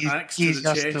fucking axe to he's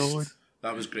the just chest. told.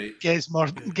 That was great. Gets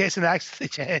an axe to the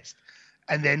chest,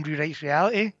 and then rewrites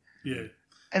reality, Yeah,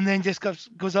 and then just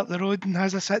goes up the road and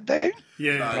has a sit down.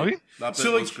 yeah. Brilliant. That bit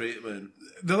So, like, was great, man.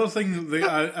 The other thing that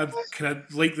I kind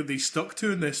of like that they stuck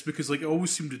to in this because like it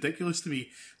always seemed ridiculous to me.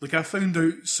 Like I found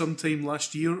out sometime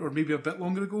last year or maybe a bit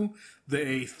longer ago that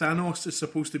Thanos is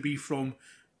supposed to be from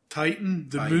Titan,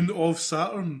 the moon of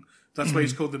Saturn. That's why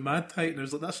he's called the Mad Titan. I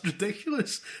was like, that's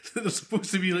ridiculous. That there's supposed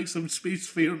to be like some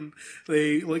spacefaring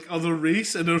like other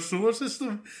race in our solar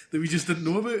system that we just didn't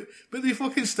know about. But they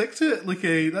fucking stick to it. Like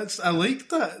I liked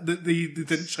that they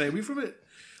didn't shy away from it.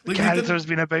 Like they didn't- Character's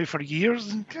been about for years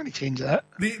and can't change that.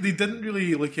 They didn't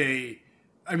really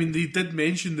I mean, they did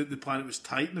mention that the planet was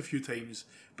Titan a few times,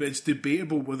 but it's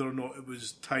debatable whether or not it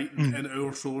was Titan in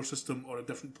our solar system or a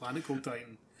different planet called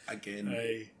Titan. Again,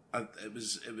 it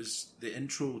was the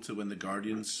intro to when the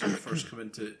Guardians first come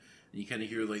into it, and you kind of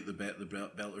hear like the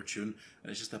Belter tune,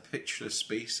 and it's just a picture of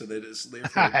space, and then it's there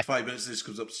for like 5 minutes, and it just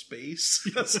comes up space.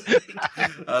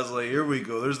 I was like, here we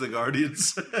go. There's the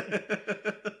Guardians.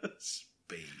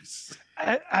 Space.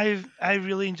 I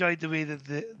really enjoyed the way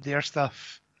that their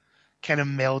stuff kind of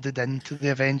melded into the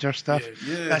Avenger stuff.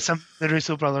 Yeah. That's something the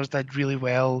Russo brothers did really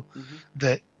well.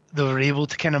 That they were able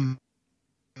to kind of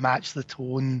match the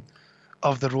tone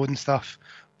of the road and stuff,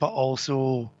 but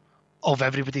also of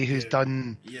everybody who's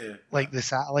done like the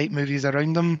satellite movies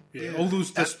around them. Yeah, all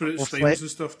those disparate Well, styles and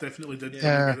stuff definitely did come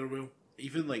together well.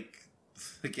 Even like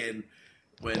again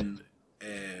when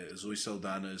Zoe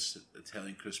Saldana is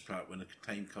telling Chris Pratt, when the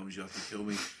time comes you have to kill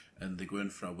me, and they go in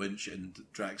for a winch, and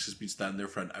Drax has been standing there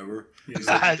for an hour. He's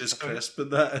like, just crisp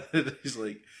and that. And he's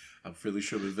like, I'm fairly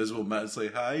sure Invisible Man's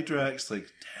like, hi Drax, like,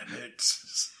 damn it.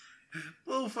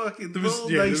 Little fucking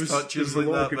nice touches there was a like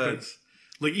lot of that, good man. bits.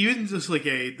 Like even just like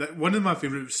one of my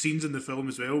favourite scenes in the film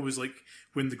as well was like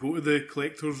when they go to the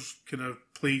collector's kind of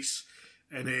place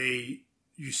and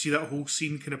you see that whole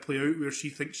scene kind of play out where she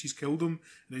thinks she's killed him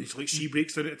and then she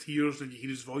breaks down into tears and you hear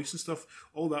his voice and stuff.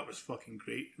 All that was fucking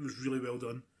great. It was really well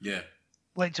done. Yeah.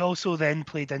 Which also then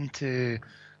played into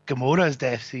Gamora's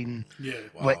death scene, Yeah.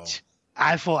 Wow. which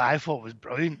I thought was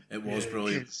brilliant. It was Yeah.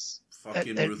 brilliant. It's-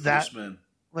 Fucking it- ruthless, that- man.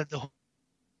 Like the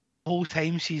whole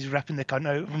time she's ripping the cunt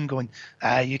out of him, going,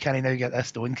 "You can't now get this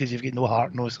stone because you've got no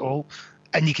heart, no soul,"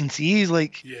 and you can see he's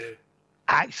like Yeah.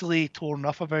 actually torn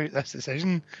up about this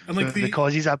decision, And like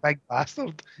because he's a big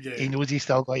bastard. Yeah. He knows he's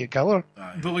still got to kill her.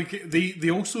 Aye. But like they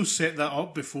also set that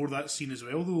up before that scene as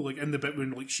well though, like in the bit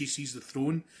when like she sees the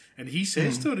throne and he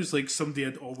says to her it's like somebody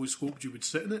had always hoped you would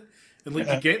sit in it. And like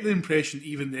you get the impression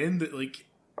even then that like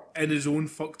in his own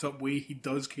fucked up way, he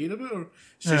does care about her.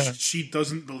 It's just she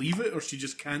doesn't believe it, or she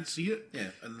just can't see it. Yeah,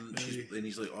 and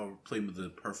he's like, oh, we're playing with the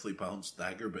perfectly balanced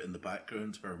dagger, but in the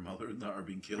background, her mother and that are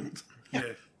being killed. Yeah.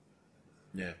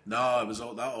 Yeah, no, it was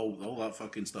all that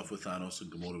fucking stuff with Thanos and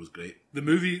Gamora was great. The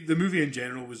movie in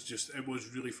general was it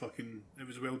was really fucking, it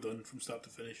was well done from start to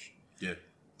finish. Yeah.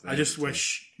 I just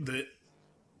wish that,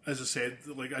 as I said,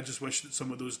 like, I just wish that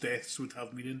some of those deaths would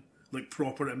have meaning, like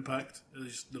proper impact.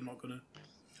 They're not gonna.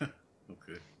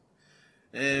 Okay.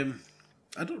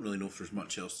 I don't really know if there's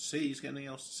much else to say. You got anything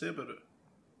else to say about it?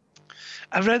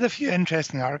 I've read a few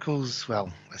interesting articles.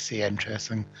 Well, I say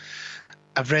interesting.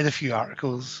 I've read a few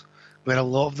articles where a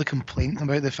lot of the complaint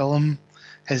about the film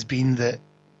has been that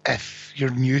if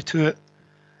you're new to it,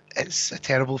 it's a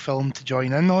terrible film to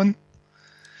join in on,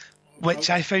 which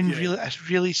I found a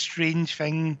really strange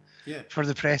thing for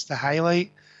the press to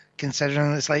highlight,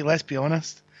 considering it's like, let's be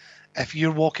honest, if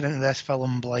you're walking into this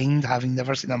film blind, having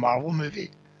never seen a Marvel movie,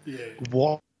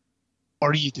 what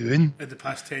are you doing? In the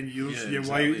past 10 years,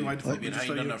 exactly. why the fuck been just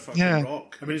hiding like, under a fucking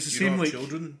rock? I mean, it's the You same, don't have like,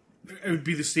 children. it would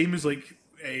be the same as, like,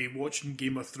 watching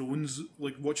Game of Thrones,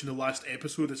 like watching the last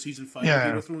episode of season 5 of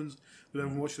Game of Thrones, but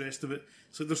then watch the rest of it.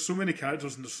 So there's so many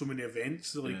characters and there's so many events.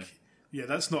 So, like,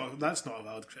 that's not a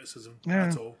valid criticism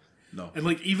at all. No. And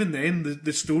like, even then,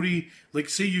 the story, like,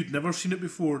 say you'd never seen it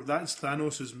before, that's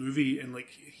Thanos' movie, and like,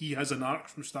 he has an arc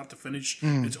from start to finish.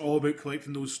 It's all about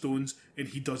collecting those stones, and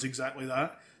he does exactly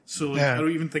that. So like, I don't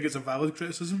even think it's a valid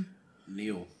criticism.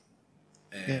 Neil.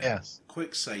 Yes.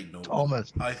 Quick side note.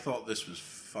 Almost. I thought this was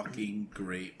fucking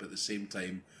great, but at the same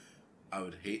time, I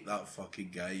would hate that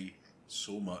fucking guy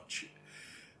so much.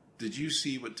 Did you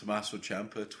see what Tommaso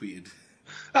Ciampa tweeted?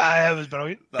 That was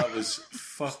brilliant. That was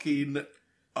fucking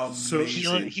amazing.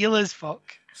 So heel as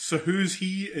fuck. So who's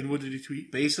he, and what did he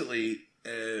tweet? Basically,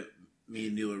 me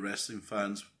and Neil are wrestling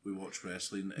fans. We watch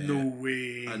wrestling. No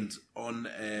way. And on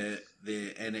the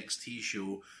NXT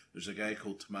show, there's a guy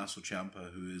called Tommaso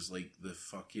Ciampa who is like the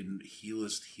fucking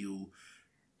heelest heel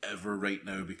ever right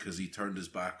now because he turned his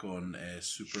back on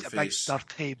Superface.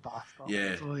 Dirty bastard.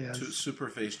 Yeah, yes.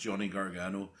 Superface Johnny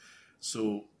Gargano.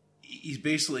 So he's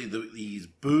basically he's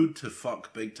booed to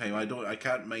fuck big time. I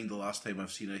can't mind the last time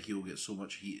I've seen a heel get so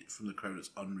much heat from the crowd. It's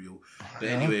unreal. But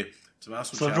anyway,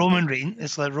 Tommaso Ciampa.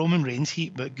 It's like Roman Reigns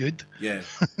heat, but good. Yeah,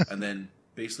 and then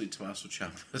basically Tommaso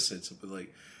Ciampa said something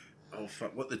like, "Oh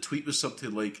fuck!" What the tweet was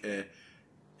something like,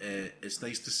 "It's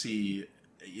nice to see,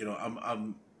 you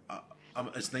know,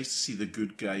 it's nice to see the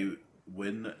good guy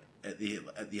win at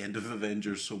the end of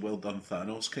Avengers. So well done,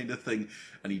 Thanos," kind of thing.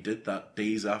 And he did that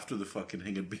days after the fucking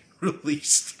thing had been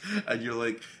released, and you're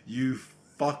like, "You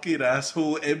fucking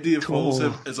asshole!" MD Falls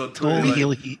is on Twitter, heel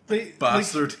like, heat.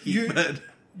 bastard heat man.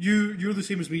 You're the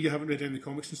same as me. You haven't read any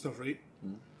comics and stuff, right?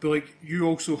 But like, you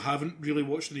also haven't really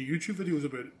watched any YouTube videos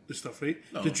about the stuff, right?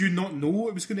 No. Did you not know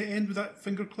it was going to end with that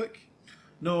finger click?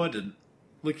 No, I didn't.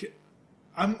 Like,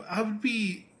 I would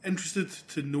be interested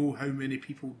to know how many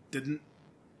people didn't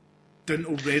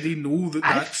already know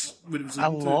that's what it was. A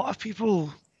lot of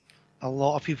people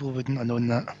wouldn't have known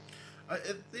that.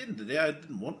 At the end of the day, I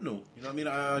didn't want to know. You know what I mean?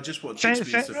 I just want to Think-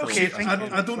 experience the okay, film.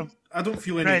 think- I don't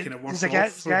feel any Right, kind of worse there's a guy,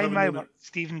 off for in having my known work, it.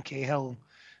 Stephen Cahill,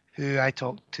 who I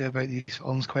talk to about these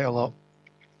films quite a lot,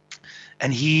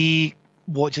 and he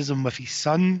watches them with his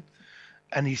son,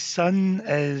 and his son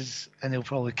is, and he'll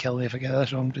probably kill me if I get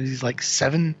this wrong, but he's like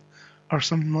 7 or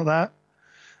something like that.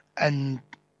 And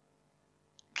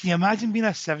can you imagine being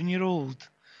a 7-year-old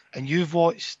and you've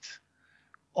watched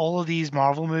all of these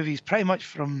Marvel movies pretty much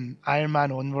from Iron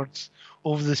Man onwards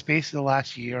over the space of the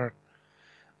last year,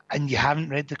 and you haven't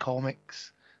read the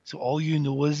comics, so all you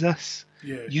know is this?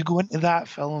 Yeah. You go into that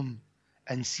film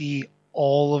and see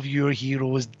all of your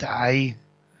heroes die.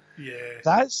 Yeah.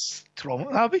 That's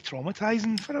that'll be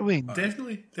traumatizing for a way.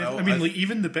 Definitely. Well, I mean, like,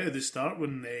 even the bit at the start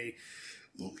when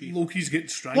Loki's getting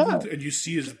strangled and you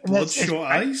see his it's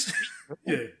bloodshot eyes.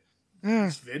 Yeah.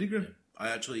 It's very grim.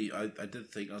 I did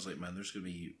think, I was like, man, there's going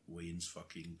to be Wayne's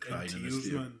fucking crying And in this tears,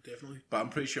 theater. man, definitely. But I'm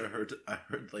pretty sure I heard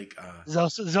like, There's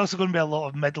also going to be a lot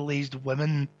of middle-aged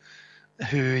women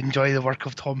who enjoy the work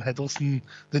of Tom Hiddleston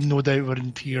that no doubt were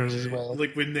in tears as well.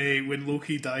 Like when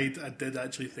Loki died, I did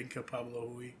actually think of Pamela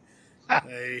Hoey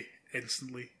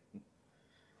instantly.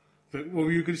 But what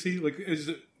were you going to say? Like, is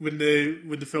it when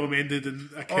the film ended and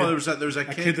a kid, there was a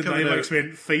kid in coming IMAX out.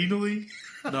 went, finally?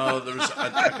 No, there was.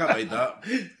 I can't mind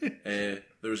that.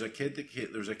 There was a kid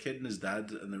there was a kid and his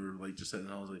dad, and they were like just sitting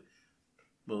there. I was like,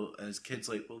 well, and his kid's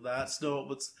like, well, that's not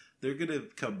what's. They're gonna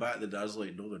come back. The dad's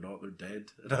like, no, they're not. They're dead.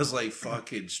 And I was like,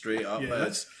 fucking straight up, Yeah, man.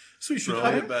 that's so you should.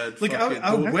 Brilliant, man. Like, Fucking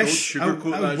I don't wish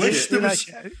sugarcoat I that wish shit. there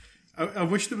was. I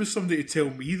wish there was somebody to tell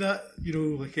me that, you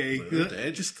know, like they're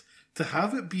dead. just to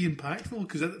have it be impactful,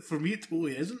 because for me it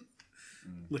totally isn't.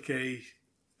 Like if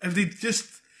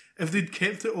they'd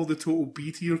kept it all the total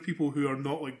B tier people who are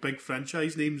not like big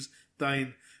franchise names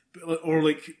dying, or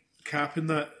like capping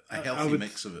that, A healthy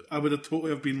mix of it. I would have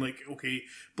totally have been like, okay,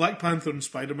 Black Panther and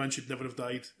Spider-Man should never have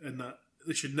died in that.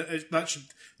 They should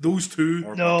those two.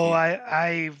 Or No, Bucky.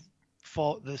 I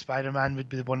thought that Spider-Man would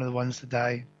be one of the ones to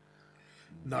die.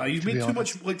 Nah, he's made be too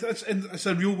honest. much. Like it's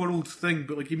a real world thing,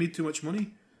 but like he made too much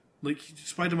money. Like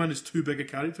Spider-Man is too big a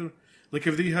character. Like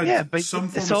if they had Yeah, but some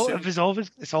form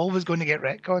it's always going to get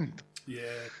retconned yeah,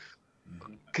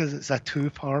 because it's a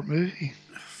 2-part movie.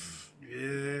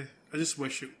 yeah. I just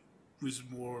wish it was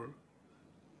more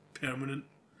permanent.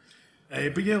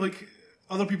 But yeah, like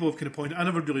other people have kind of pointed. I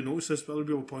never really noticed this, but other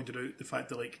people pointed out the fact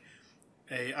that like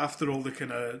after all the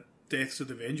kind of deaths of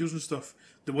the Avengers and stuff,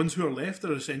 the ones who are left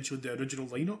are essentially the original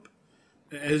lineup.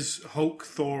 It is Hulk,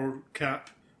 Thor, Cap,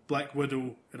 Black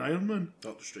Widow, and Iron Man.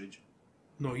 Doctor Strange.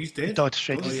 No, he's dead. Doctor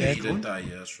Strange Oh, is yeah, dead. he did die,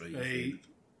 yeah, that's right.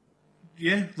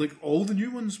 Yeah, like all the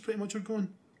new ones pretty much are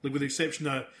gone. Like with the exception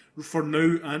of, for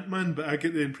now, Ant-Man, but I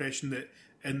get the impression that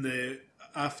in the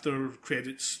after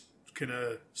credits kind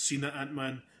of scene at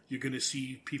Ant-Man, you're going to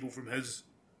see people from his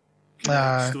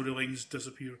storylines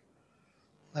disappear.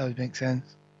 That would make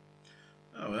sense.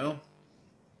 Oh, well.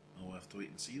 I'll have to wait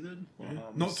and see then. What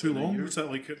happens Not too in a long. year. What's that,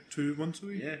 like 2 months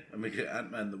away? Yeah, and we get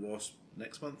Ant-Man the Wasp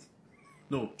next month.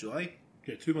 No, July.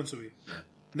 Yeah, 2 months away. Yeah.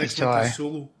 Next It's month July. is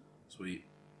Solo. Sweet.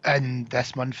 And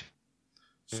this month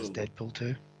is So, Deadpool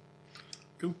 2.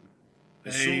 Cool.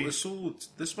 is Solo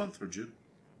this month or June?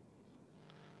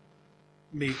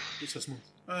 May. It's this month.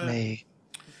 May.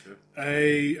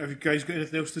 Have you guys got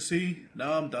anything else to say?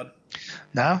 No, I'm done.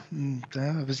 No,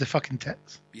 it was the fucking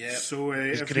tits. Yeah. So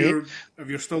if great.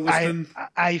 you're still listening,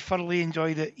 I thoroughly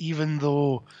enjoyed it, even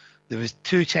though there was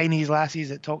 2 Chinese lassies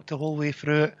that talked the whole way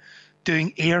through it,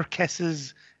 doing air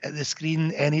kisses at the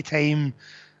screen anytime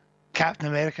Captain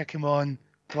America came on,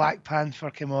 Black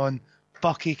Panther came on,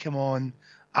 Bucky came on,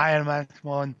 Iron Man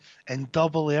came on, and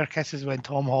double air kisses when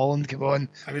Tom Holland came on.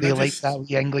 I mean, They that liked just- that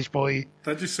wee English boy.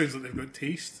 that just sounds like they've got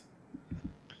taste.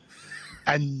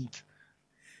 And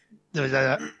there's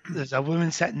a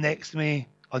woman sitting next to me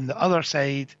on the other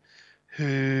side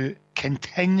who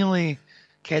continually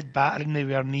kept battering me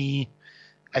with her knee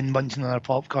and munching on her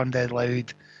popcorn dead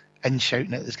loud and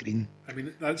shouting at the screen. I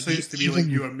mean, that sounds to me like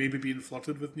Even- you are maybe being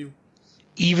flirted with, Neil.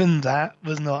 Even that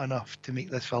was not enough to make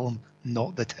this film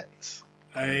not the tits.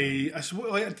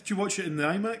 Did you watch it in the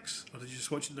IMAX or did you just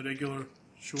watch it in the regular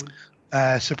showing?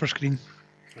 Super screen.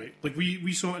 Right, like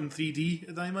we saw it in 3D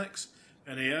at the IMAX,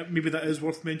 and maybe that is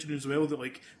worth mentioning as well. That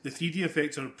like the 3D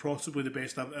effects are possibly the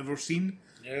best I've ever seen.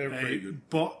 Yeah, they're pretty good.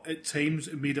 But at times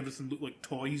it made everything look like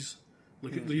toys.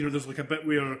 Like you know, there's like a bit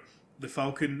where the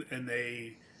Falcon and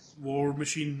the War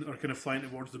Machine are kind of flying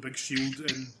towards the big shield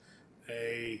in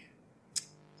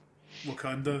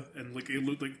Wakanda, and like it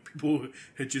looked like people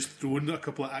had just thrown a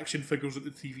couple of action figures at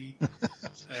the TV.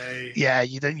 Yeah,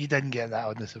 you didn't get that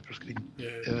on the super screen. Yeah.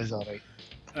 It was alright.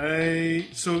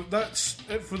 So that's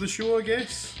it for the show, I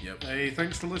guess. Yep.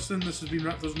 Thanks for listening. This has been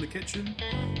Raptors in the Kitchen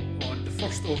on the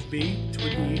 1st of May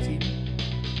 2018.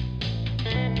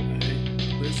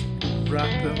 Let's wrap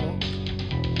it up.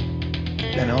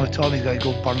 You know, Tommy's got to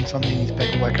go burn something in his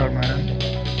big wicker, man.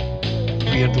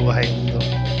 Weirdo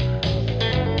Highlander.